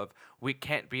idea of we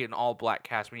can't be an all-black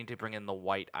cast. We need to bring in the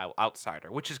white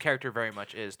outsider, which his character very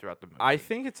much is throughout the movie. I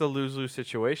think it's a lose-lose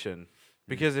situation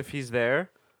because if he's there,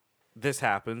 this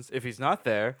happens. If he's not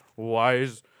there, why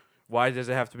does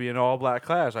it have to be an all-black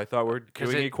class? I thought we're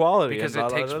doing equality because and it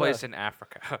blah, takes blah, blah, place blah. in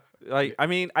Africa. Like, I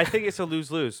mean, I think it's a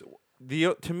lose-lose.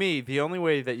 To me, the only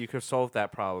way that you could solve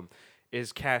that problem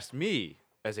is cast me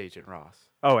as Agent Ross,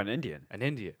 Oh, an Indian. an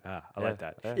Indian. I Yeah, like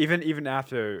that. yeah. Even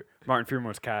after Martin Freeman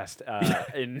was cast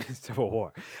in Civil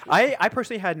War, I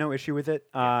personally had no issue with it.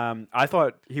 I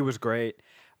thought he was great,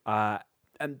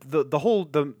 and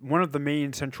the one of the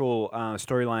main central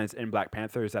storylines in Black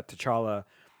Panther is that T'Challa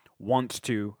wants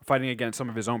to, fighting against some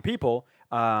of his own people,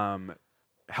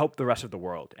 help the rest of the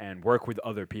world and work with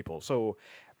other people. So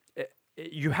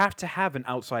you have to have an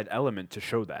outside element to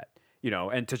show that.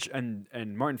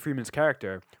 And Martin Freeman's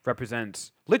character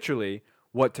represents literally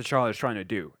what T'Challa is trying to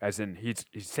do, as in he's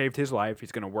saved his life.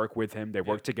 He's going to work with him. They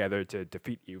work together to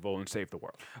defeat evil and save the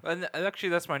world. And actually,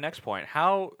 that's my next point.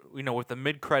 How, with the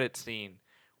mid-credit scene,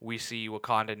 we see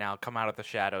Wakanda now come out of the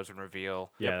shadows and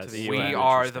reveal Yeah, to that's the we UN.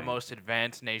 are the interesting. most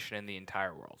advanced nation in the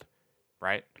entire world,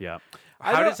 right? Yeah,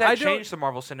 How does that I change the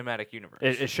Marvel Cinematic Universe?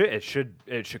 it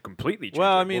should completely change.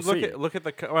 Well, it. I mean, We'll see. look at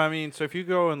the. Well, I mean, so if you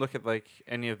go and look at like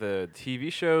any of the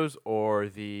TV shows or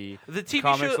the The TV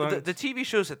comics show, lines- the TV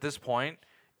shows at this point,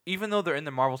 even though they're in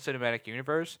the Marvel Cinematic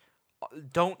Universe,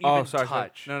 don't even sorry.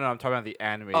 touch. No, I'm talking about the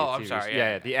animated. Oh, I'm TV sorry,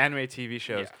 Yeah, yeah. the animated TV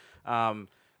shows.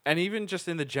 And even just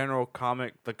in the general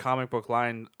comic book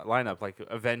lineup, like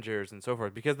Avengers and so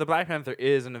forth, because the Black Panther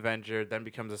is an Avenger, then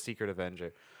becomes a secret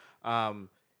Avenger.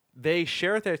 They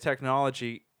share their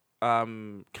technology,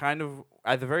 kind of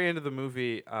at the very end of the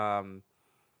movie.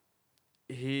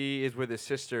 He is with his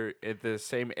sister in the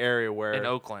same area where In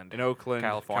Oakland,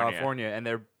 California, and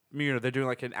they're doing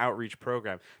like an outreach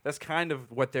program. That's kind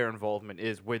of what their involvement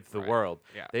is with the Right. world.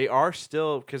 Yeah. They are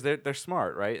still, because they're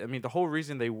smart, right? I mean, the whole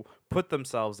reason they put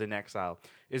themselves in exile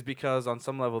is because on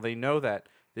some level they know that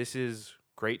this is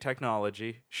great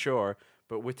technology, sure,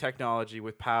 but with technology,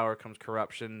 with power comes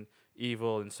corruption,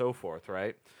 evil, and so forth,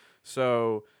 right?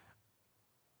 So,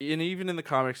 and even in the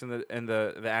comics and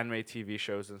the anime TV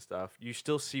shows and stuff, you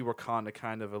still see Wakanda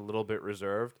kind of a little bit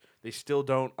reserved. They still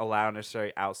don't allow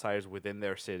necessarily outsiders within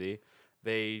their city.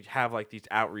 They have like these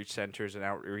outreach centers and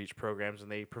outreach programs,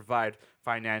 and they provide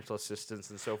financial assistance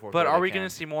and so forth. but where are they we going can.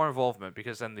 to see more involvement?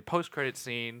 Because then the post-credit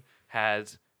scene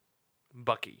has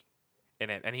Bucky in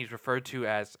it, and he's referred to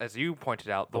as you pointed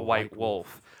out, the White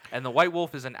Wolf. And the White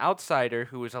Wolf is an outsider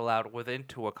who is allowed within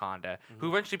to Wakanda, who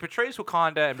eventually betrays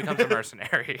Wakanda and becomes a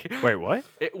mercenary. Wait, what?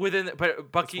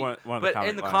 But Bucky, one of the but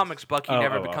in the comic lines. comics, Bucky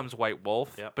never Oh. becomes White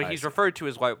Wolf. Yep. But I he's see. referred to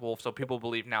as White Wolf, so people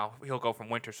believe now he'll go from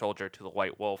Winter Soldier to the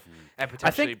White Wolf and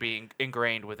potentially being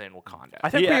ingrained within Wakanda.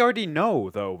 I think Yeah. we already know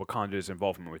though Wakanda's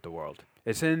involvement with the world.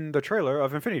 It's in the trailer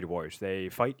of Infinity Wars. They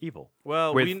fight evil.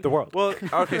 Well, with the world. Well,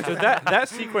 okay, so that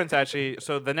sequence actually.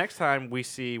 So the next time we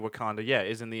see Wakanda,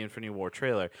 is in the Infinity War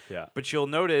trailer. Yeah. But you'll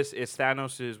notice it's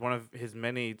Thanos' one of his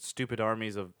many stupid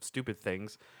armies of stupid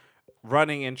things,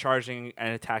 running and charging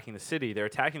and attacking the city. They're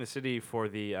attacking the city for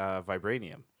the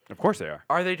vibranium. Of course they are.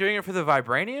 Are they doing it for the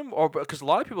vibranium, or because a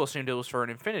lot of people assumed it was for an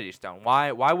Infinity Stone?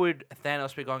 Why would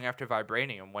Thanos be going after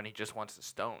vibranium when he just wants the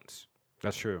stones?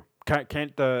 That's true. Can't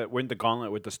win the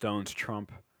gauntlet with the stones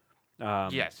trump?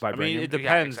 Yes. I mean, vibranium? it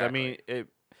depends. exactly. I mean,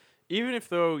 even if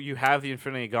though you have the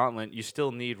Infinity Gauntlet, you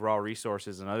still need raw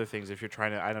resources and other things if you're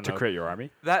trying to. I don't to know. create your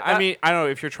army. I mean, I don't know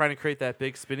if you're trying to create that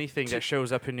big spinny thing that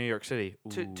shows up in New York City.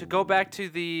 to go back to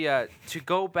the I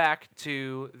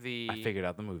the figured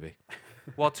out the movie.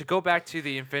 to go back to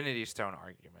the Infinity Stone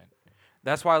argument.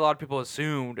 That's why a lot of people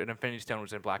assumed an Infinity Stone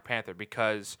was in Black Panther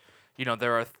because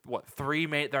there are three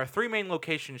main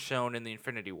locations shown in the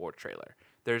Infinity War trailer.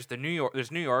 There's New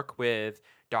York with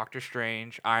Doctor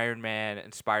Strange, Iron Man,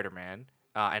 and Spider-Man,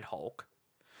 and Hulk.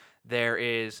 There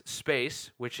is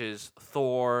space, which is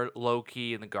Thor,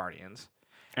 Loki, and the Guardians.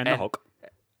 And the And- Hulk.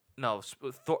 No,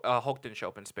 Hulk didn't show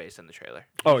up in space in the trailer.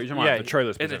 Oh, you're talking yeah, about the trailer.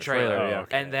 In the specific. trailer, Oh, yeah.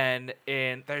 okay. And then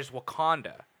there's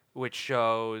Wakanda, which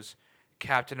shows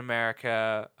Captain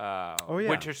America, Oh, yeah.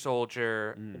 Winter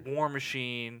Soldier, War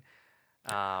Machine.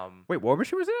 Wait, War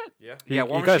Machine was in it? Yeah. Yeah,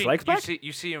 War he got his Machine. legs back?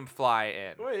 You see him fly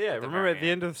in. Well, yeah. at the Remember very at the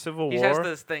end of Civil He War? has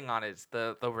this thing on his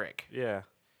the rig. Yeah.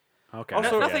 Okay.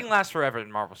 Also- Nothing lasts forever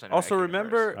in Marvel Cinematic Also, Universe.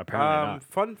 remember, Apparently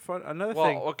not. fun. Another Well,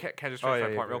 thing. okay, can I just Oh, finish yeah,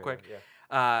 my yeah, point real go quick? ahead,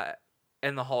 yeah.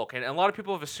 And the Hulk, and a lot of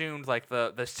people have assumed like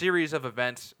the series of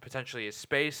events potentially is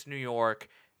space, New York,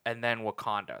 and then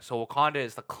Wakanda. So Wakanda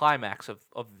is the climax of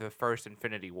the first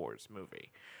Infinity Wars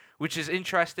movie, which is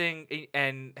interesting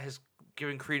and has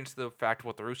giving credence to the fact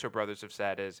what the Russo brothers have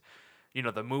said is,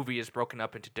 the movie is broken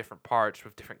up into different parts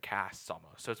with different casts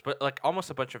almost. So it's like almost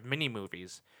a bunch of mini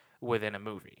movies within a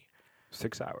movie.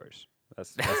 6 hours.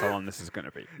 That's how long this is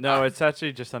gonna be. No, it's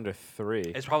actually just under 3.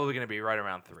 It's probably going to be right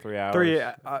around 3. 3 hours. 3.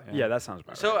 Yeah, that sounds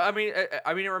about So right.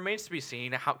 I mean, it remains to be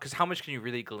seen because how much can you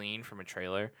really glean from a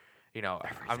trailer?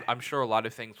 I'm sure a lot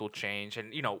of things will change,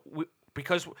 and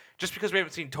because just because we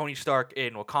haven't seen Tony Stark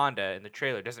in Wakanda in the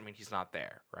trailer doesn't mean he's not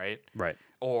there, right? Right.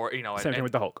 Or Same thing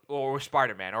with the Hulk. or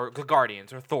Spider-Man, or the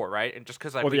Guardians, or Thor, right? And just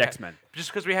because Or the X-Men. just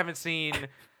because we haven't seen,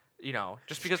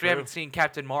 just because we haven't seen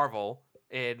Captain Marvel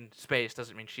in space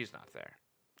doesn't mean she's not there.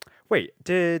 Wait,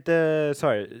 did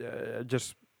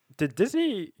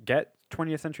Disney get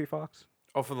 20th Century Fox?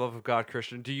 Oh, for the love of God,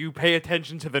 Christian, do you pay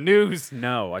attention to the news?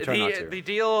 No, I try not to. The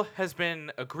deal has been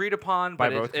agreed upon, By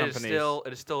but both companies.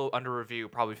 it is still under review,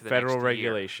 probably for the Federal next year.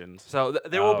 regulations. So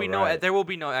there will Oh, be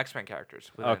right. no X-Men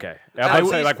characters. within- Okay. At I would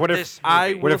say, least like, what if this I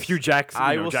movie. what will if Hugh Jackson?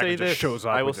 I will Jackson say just this. shows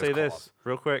up I will with say this this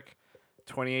real quick.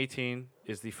 2018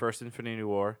 is the first Infinity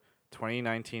War.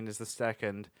 2019 is the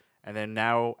second, and then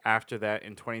now after that,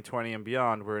 in 2020 and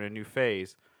beyond, we're in a new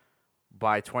phase.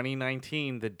 By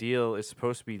 2019, the deal is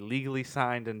supposed to be legally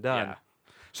signed and done. Yeah.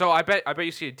 So I bet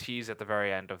you see a tease at the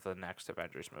very end of the next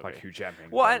Avengers movie. like Hugh Jackman.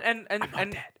 Well, going,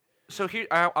 and so here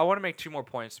I want to make 2 more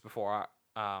points before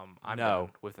I'm No.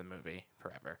 done with the movie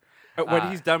forever. When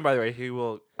he's done, by the way, he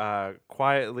will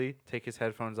quietly take his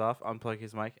headphones off, unplug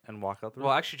his mic, and walk out the room.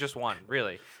 Well, actually, just one,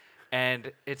 really.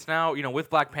 And it's now, with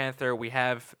Black Panther, we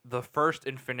have the first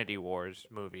Infinity Wars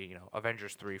movie,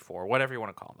 Avengers 3, 4, whatever you want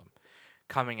to call them,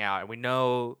 coming out. And we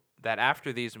know that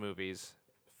after these movies,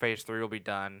 Phase 3 will be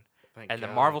done, Thank and the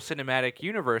God. Marvel Cinematic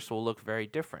Universe will look very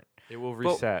different. It will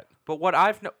reset. But what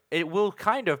it will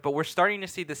kind of, but we're starting to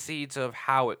see the seeds of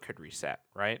how it could reset,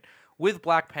 right? With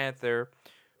Black Panther,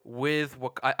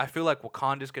 I feel like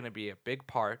Wakanda is going to be a big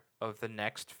part of the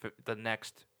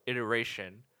next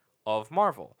iteration of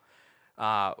Marvel.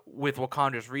 With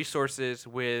Wakanda's resources,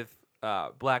 with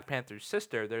Black Panther's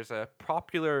sister, there's a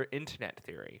popular internet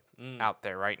theory out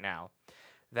there right now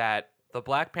that the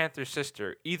Black Panther's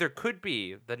sister either could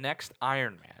be the next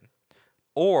Iron Man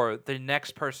or the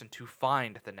next person to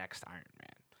find the next Iron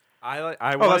Man. I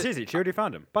oh, want that's easy. She already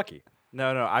found him. Bucky.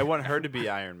 No, I want her to be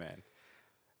Iron Man.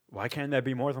 Why can't there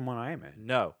be more than one Iron Man?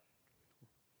 No.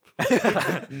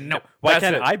 No. Why That's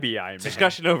can't it. I be Iron Man?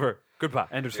 Discussion over. Goodbye.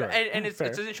 End of story. And it's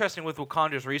interesting with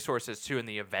Wakanda's resources too in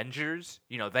the Avengers.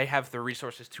 They have the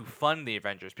resources to fund the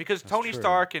Avengers because Tony true.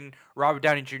 Stark and Robert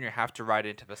Downey Jr. have to ride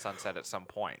into the sunset at some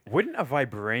point. Wouldn't a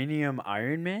vibranium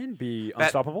Iron Man be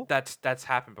unstoppable? That's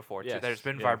happened before too. Yes, There's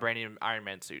been yeah. vibranium Iron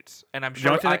Man suits, and I'm the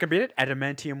sure only thing that could beat it?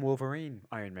 Adamantium Wolverine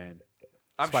Iron Man.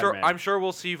 Spider-Man. I'm sure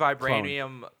we'll see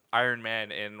vibranium Iron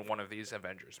Man in one of these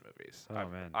Avengers movies. Oh,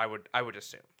 man. I would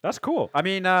assume. That's cool. I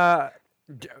mean, I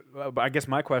guess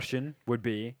my question would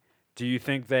be, do you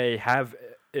think they have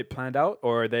it planned out,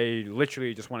 or they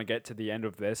literally just want to get to the end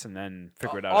of this and then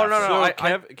figure it out? oh, no, after?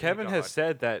 no, So Kevin go has ahead.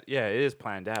 said that, yeah, it is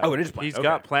planned out. Oh, it is planned, He's okay.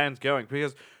 got plans going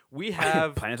because we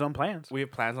have plans on plans. we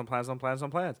have plans on plans on plans on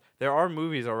plans. There are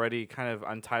movies already kind of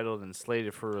untitled and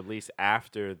slated for release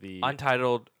after the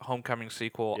Untitled Homecoming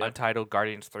sequel, Yep. Untitled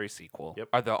Guardians 3 sequel Yep.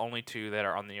 are the only 2 that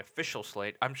are on the official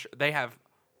slate. I'm sure they have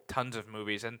tons of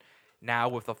movies, and now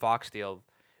with the Fox deal,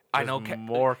 I There's know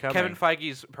more Kevin coming.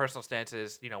 Feige's personal stance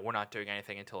is, we're not doing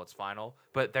anything until it's final,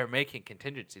 but they're making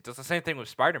contingencies. It's the same thing with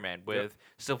Spider-Man, with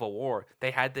Civil War.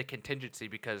 They had the contingency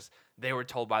because they were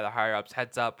told by the higher-ups,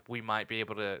 heads up, we might be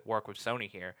able to work with Sony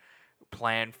here.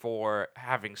 Plan for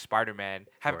having Spider-Man,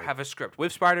 have a script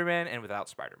with Spider-Man and without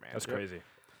Spider-Man. That's crazy.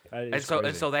 That is And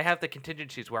crazy. so they have the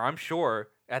contingencies where I'm sure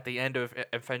at the end of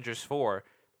Avengers 4,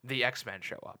 the X-Men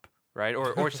show up, right?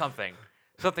 Or something.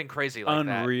 Something crazy like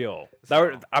that. Unreal.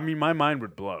 So- I mean, my mind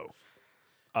would blow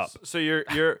up. So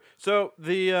you're so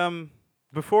the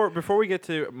before we get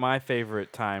to my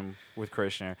favorite time with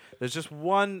Krishna, there's just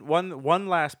one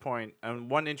last point and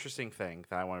one interesting thing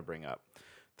that I want to bring up.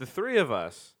 The 3 of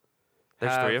us.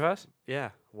 There's 3 of us?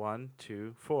 Yeah, 1,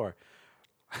 2, 4.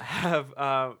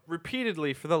 Have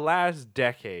repeatedly for the last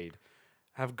decade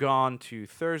have gone to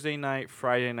Thursday night,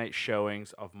 Friday night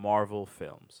showings of Marvel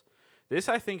films. This,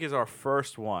 I think, is our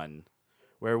first one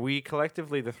where we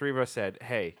collectively, the 3 of us said,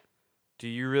 hey, do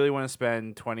you really want to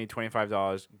spend $20,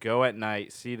 $25, go at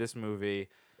night, see this movie,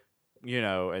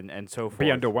 and so forth. Be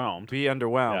underwhelmed. Be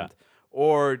underwhelmed. Yeah.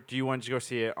 Or do you want to go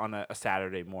see it on a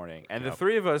Saturday morning? And the Yep.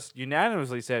 3 of us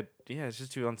unanimously said, yeah, let's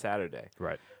just do it on Saturday.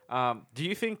 Right. Do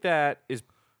you think that is?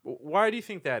 Why do you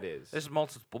think that is? There's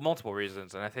multiple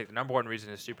reasons, and I think the number one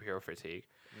reason is superhero fatigue.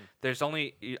 There's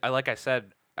only, like I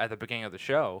said, at the beginning of the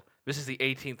show, this is the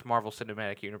 18th Marvel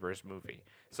Cinematic Universe movie.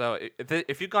 So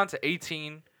if you've gone to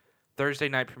 18 Thursday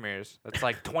night premieres, that's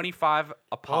like 25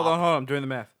 a pop. Hold on. I'm doing the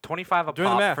math. 25 a Doing the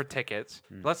pop math. for tickets.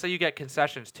 Let's say you get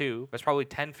concessions too. That's probably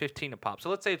 10, 15 a pop. So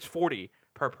let's say it's 40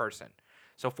 per person.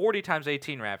 So 40 times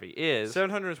 18, Ravi, is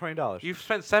 $720. you've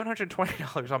spent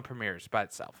 $720 on premieres by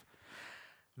itself.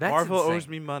 That's Marvel insane. owes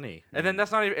me money. And then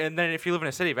that's not even. And then if you live in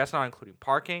a city, that's not including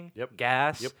parking, Yep.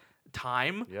 gas, Yep.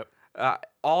 time, Yep.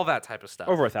 all that type of stuff.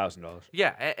 Over $1,000.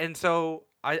 Yeah, and so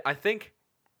I think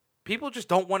people just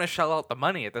don't want to shell out the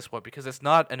money at this point because it's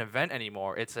not an event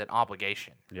anymore; it's an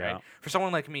obligation. Yeah. Right? For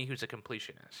someone like me who's a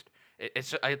completionist,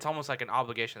 it's almost like an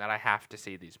obligation that I have to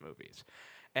see these movies,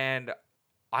 and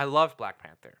I love Black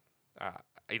Panther.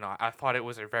 I thought it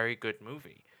was a very good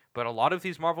movie, but a lot of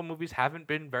these Marvel movies haven't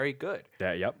been very good.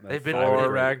 Yeah, yep. They've been Or they've-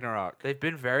 Ragnarok. They've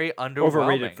been very underwhelming.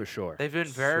 Overrated for sure. They've been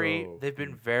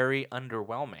very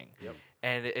underwhelming. Yep.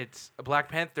 And it's Black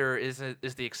Panther is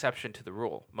the exception to the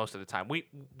rule most of the time.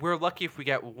 We're lucky if we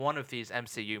get one of these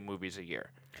MCU movies a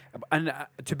year. And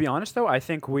to be honest, though, I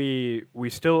think we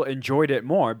still enjoyed it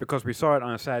more because we saw it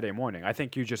on a Saturday morning. I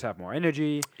think you just have more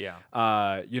energy.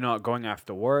 Yeah. You're not going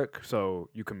after work, so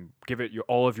you can give it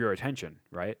all of your attention,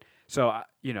 right? So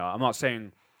I'm not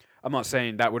saying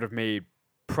that would have made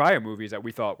prior movies that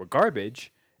we thought were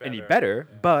garbage any better,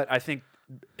 but I think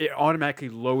it automatically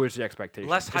lowers the expectation.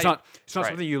 Less It's hype. not Right.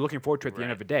 something you're looking forward to at the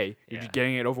end of the day. You're Yeah. just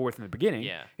getting it over with in the beginning.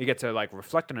 Yeah. You get to like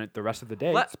reflect on it the rest of the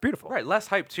day. Le- It's beautiful. Right, less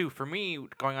hype too. For me,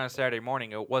 going on a Saturday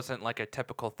morning, it wasn't like a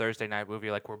typical Thursday night movie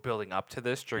like we're building up to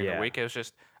this during Yeah. the week. It was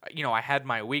just, I had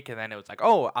my week and then it was like,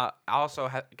 oh, I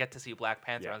also get to see Black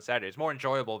Panther Yeah. on Saturday. It's more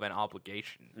enjoyable than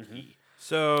obligation.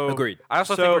 So Agreed. I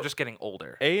also think we're just getting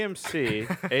older.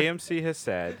 AMC has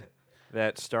said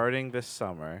that starting this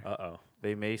summer, Uh-oh.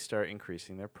 they may start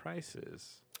increasing their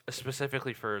prices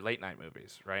Specifically for late night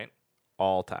movies, right?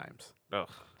 all times. Ugh.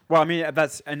 Well, I mean,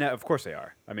 of course they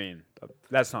are. I mean,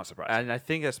 that's not surprising. And I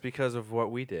think that's because of what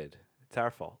we did. It's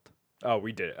our fault. Oh,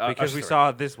 we did it. Because us we three.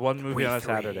 saw this one movie We on a three.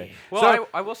 Saturday. Well, So-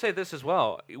 I will say this as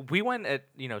well. We went at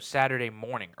Saturday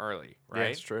morning early,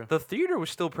 right? it's true. The theater was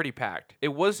still pretty packed. It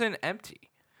wasn't empty.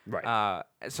 Right.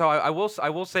 So I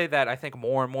will say that I think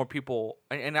more and more people,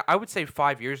 and I would say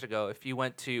 5 years ago, if you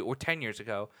went to, or 10 years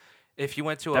ago, if you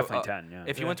went to Definitely 10, yeah.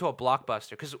 if you went to a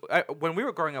Blockbuster, because when we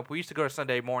were growing up, we used to go to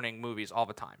Sunday morning movies all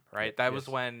the time, right? That was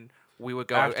when we would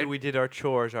go After and, we did our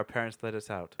chores, our parents let us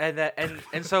out. and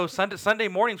so Sunday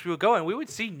mornings we would go and we would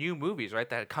see new movies, right,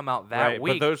 that had come out that Right,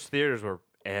 week. but those theaters were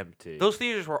empty. Those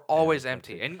theaters were always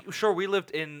empty, and sure, we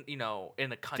lived in in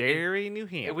a country. Derry, New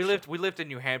Hampshire. We lived in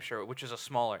New Hampshire, which is a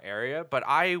smaller area. But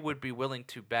I would be willing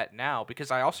to bet now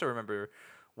because I also remember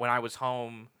when I was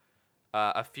home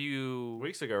a few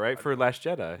weeks ago, right? For Last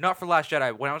Jedi. not for Last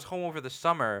Jedi. When I was home over the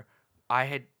summer, I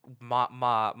had my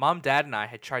mom, dad, and I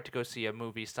had tried to go see a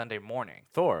movie Sunday morning.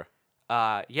 Thor.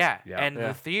 Yeah, Yeah. and Yeah.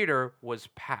 the theater was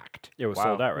packed. It was Wow.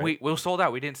 sold out, right? We were sold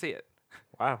out. We didn't see it.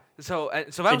 Wow. So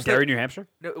that in was Derry, New Hampshire?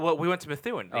 No, well, we went to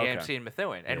Methuen, the Okay. AMC in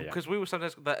Methuen, and yeah. because we were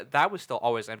sometimes that was still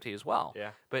always empty as well.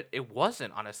 Yeah. But it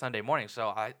wasn't on a Sunday morning, so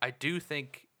I do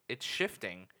think it's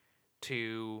shifting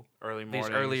to Early these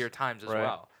mornings. earlier times as right.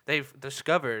 well. They've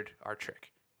discovered our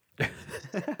trick.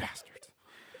 Bastards.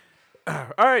 All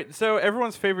right, so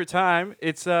everyone's favorite time.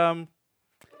 It's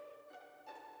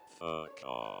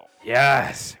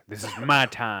Yes, this is my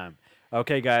time.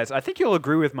 Okay, guys, I think you'll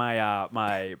agree with my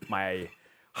my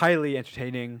highly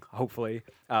entertaining, hopefully,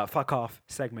 fuck off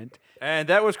segment. and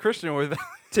that was Christian with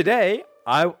Today,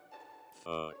 Thank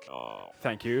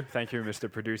you,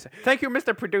 Mr. Producer. Thank you,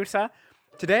 Mr. Producer.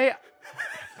 Today,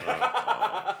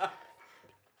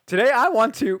 I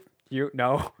want to.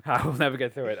 No, I will never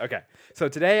get through it. Okay, so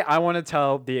today I want to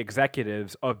tell the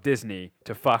executives of Disney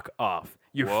to fuck off.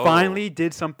 You Whoa. finally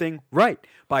did something right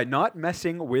by not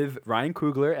messing with Ryan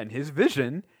Coogler and his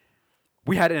vision.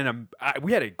 We had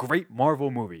a great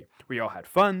Marvel movie. We all had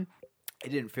fun. It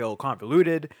didn't feel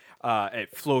convoluted.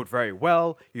 It flowed very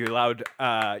well. You allowed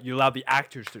the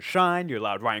actors to shine. You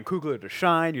allowed Ryan Coogler to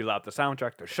shine. You allowed the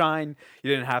soundtrack to shine.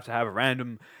 You didn't have to have a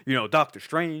random, Doctor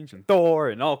Strange and Thor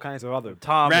and all kinds of other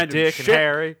Tom and random Dick shit. and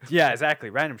Harry. Yeah, exactly.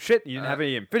 Random shit. You didn't have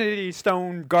any Infinity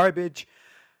Stone garbage.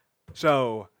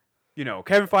 So,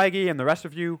 Kevin Feige and the rest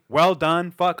of you, well done.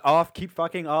 Fuck off. Keep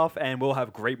fucking off, and we'll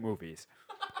have great movies.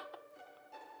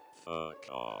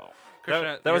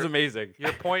 Krishna, That was your- amazing.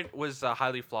 Your point was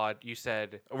highly flawed. You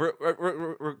said,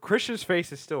 Christian's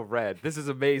face is still red. This is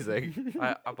amazing.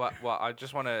 I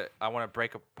just want to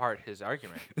break apart his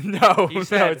argument. no, He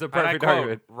said, it's a and I perfect quote,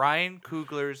 argument. Ryan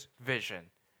Coogler's vision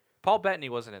Paul Bettany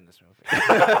wasn't in this movie.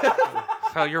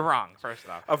 So you're wrong, first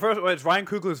off. First, it's Ryan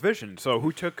Coogler's Vision. So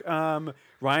who took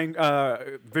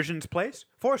Ryan Vision's place?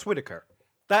 Forrest Whitaker.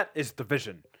 That is the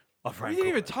vision of We Ryan didn't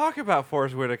even Coogler. talk about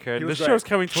Forrest Whitaker. He The was show's great.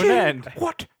 coming to an end.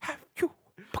 What have you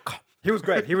become? He was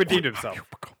great. He redeemed himself.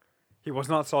 He was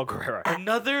not Saul Guerrero.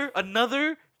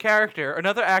 Another character,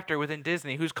 another actor within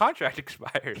Disney whose contract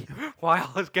expired while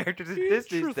his character's in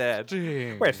Disney's dead.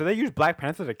 Wait, so they used Black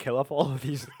Panther to kill off all of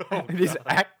these these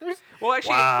actors? Well,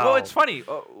 actually, Wow. it's funny.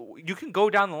 You can go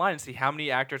down the line and see how many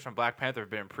actors from Black Panther have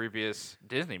been in previous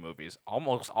Disney movies.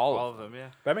 Almost all of them. yeah.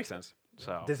 That makes sense.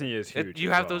 So Disney is huge. You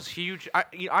as have well. those huge.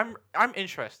 I'm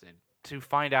interested to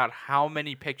find out how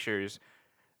many pictures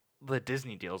the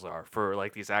Disney deals are for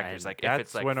like these actors. And Like that's if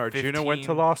it's like when Arjuna went to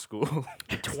 15, law school.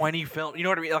 20 film. You know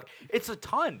what I mean? Like it's a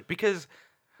ton because.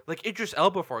 Like Idris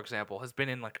Elba, for example, has been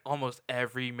in like almost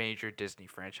every major Disney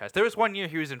franchise. There was one year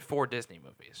he was in 4 Disney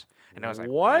movies, and I was like,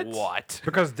 What? What?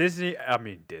 Because Disney.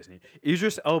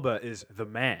 Idris Elba is the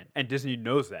man, and Disney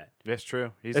knows that. That's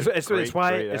true. He's It's, a it's, great, it's why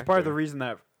great it's part of the actor. reason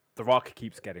that The Rock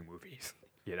keeps getting movies.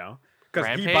 You know, because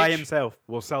he by Rampage? himself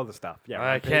will sell the stuff. Yeah,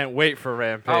 I Rampage. can't wait for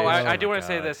Rampage. Oh, I my do want to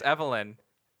say God. this. Evelyn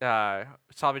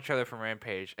saw the trailer from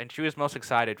Rampage, and she was most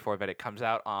excited for that it comes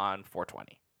out on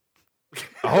 420.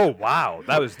 Oh wow,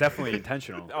 that was definitely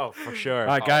intentional. Oh, for sure. All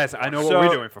right, guys, I know what So-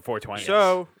 we're doing for 420.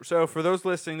 So for those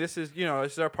listening, this is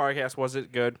our podcast. Was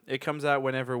it good? It comes out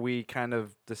whenever we kind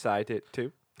of decide it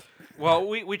to. Well,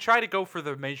 we try to go for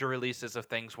the major releases of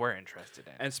things we're interested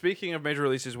in. And speaking of major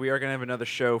releases, we are going to have another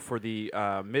show for the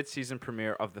mid-season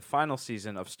premiere of the final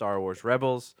season of Star Wars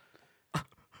Rebels.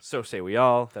 So say we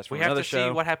all. That's from We have another to show.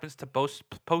 see what happens to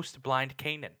post-blind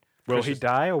Kanan. will he Chris's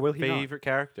die or will he not? favorite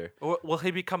character. Will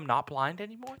he become not blind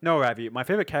anymore? No, Ravi. My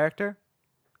favorite character,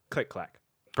 Click Clack.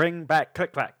 Bring back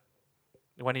Click Clack.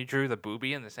 When he drew the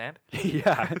booby in the sand?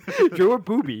 Yeah, drew a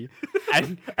booby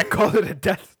and called it a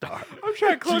Death Star. I'm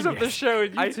trying to close up the Genius. show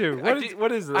and you two.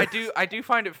 What is this? I do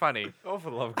find it funny Oh,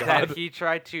 for the love of that God. he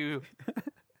tried to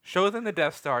show them the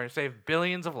Death Star and save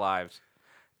billions of lives.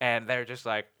 And they're just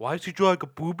like, why is he drawing a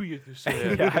booby in the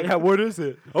sand? yeah, what is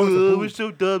it? Oh, it was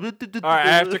so dumb. All right, I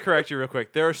have to correct you real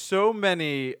quick. There are so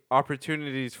many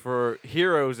opportunities for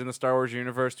heroes in the Star Wars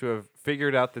universe to have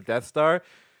figured out the Death Star.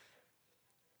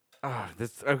 Oh,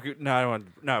 this. Okay, no, I don't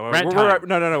want. No, Rant we're, time.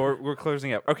 no. We're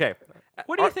closing up. Okay,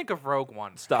 What do you think of Rogue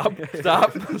One? stop.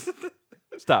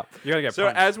 Stop. You gotta get So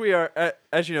punched. as we are,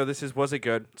 as you know, this is was it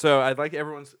good? So I'd like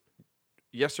everyone's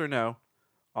yes or no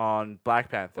on Black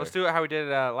Panther. Let's do it how we did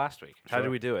it last week. How did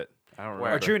we do it? I don't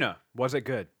Where? remember. Arjuna, was it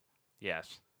good?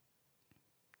 Yes.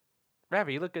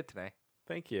 Ravi, you look good today.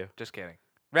 Thank you. Just kidding.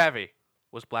 Ravi,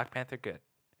 was Black Panther good?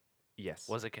 Yes.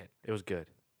 Was it good? It was good.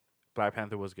 Black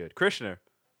Panther was good. Krishner,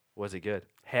 was it good?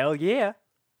 Hell yeah.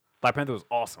 Black Panther was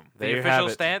awesome. The There you official have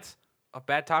it. stance of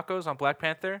Bad Tacos on Black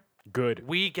Panther, Good.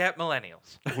 we get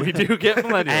millennials. We do get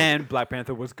millennials. And Black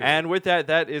Panther was good. And with that,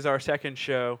 that is our second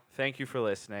show. Thank you for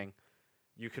listening.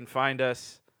 You can find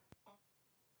us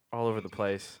all over the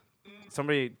place.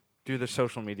 Somebody do the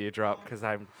social media drop because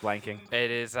I'm blanking. It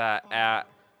is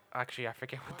actually I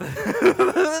forget what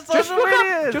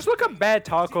the just look up Bad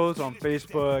Tacos on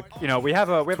Facebook. You know, we have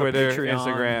a Twitter, Patreon.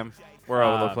 Instagram. We're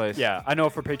all over the place. Yeah, I know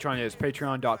for Patreon it's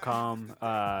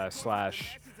patreon.com/Bad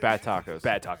Bad tacos.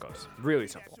 Tacos. Really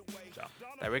simple. So.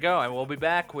 There we go, and we'll be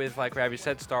back with, like Ravi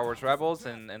said, Star Wars Rebels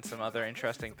and some other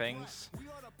interesting things.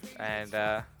 And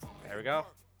there we go.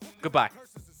 Goodbye.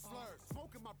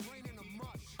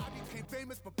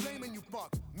 Famous for blaming you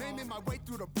fucks, naming my way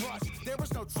through the brush. There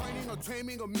was no training or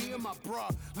taming of me and my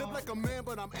bruh. Live like a man,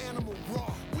 but I'm animal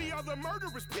raw. We are the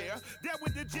murderous pair. That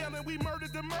went to jail and we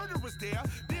murdered the murderers there.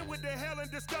 Then went to hell and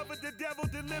discovered the devil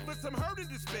delivered some hurt and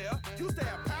despair. Used to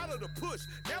have powder to push,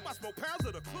 now I smoke pounds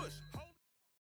of the push.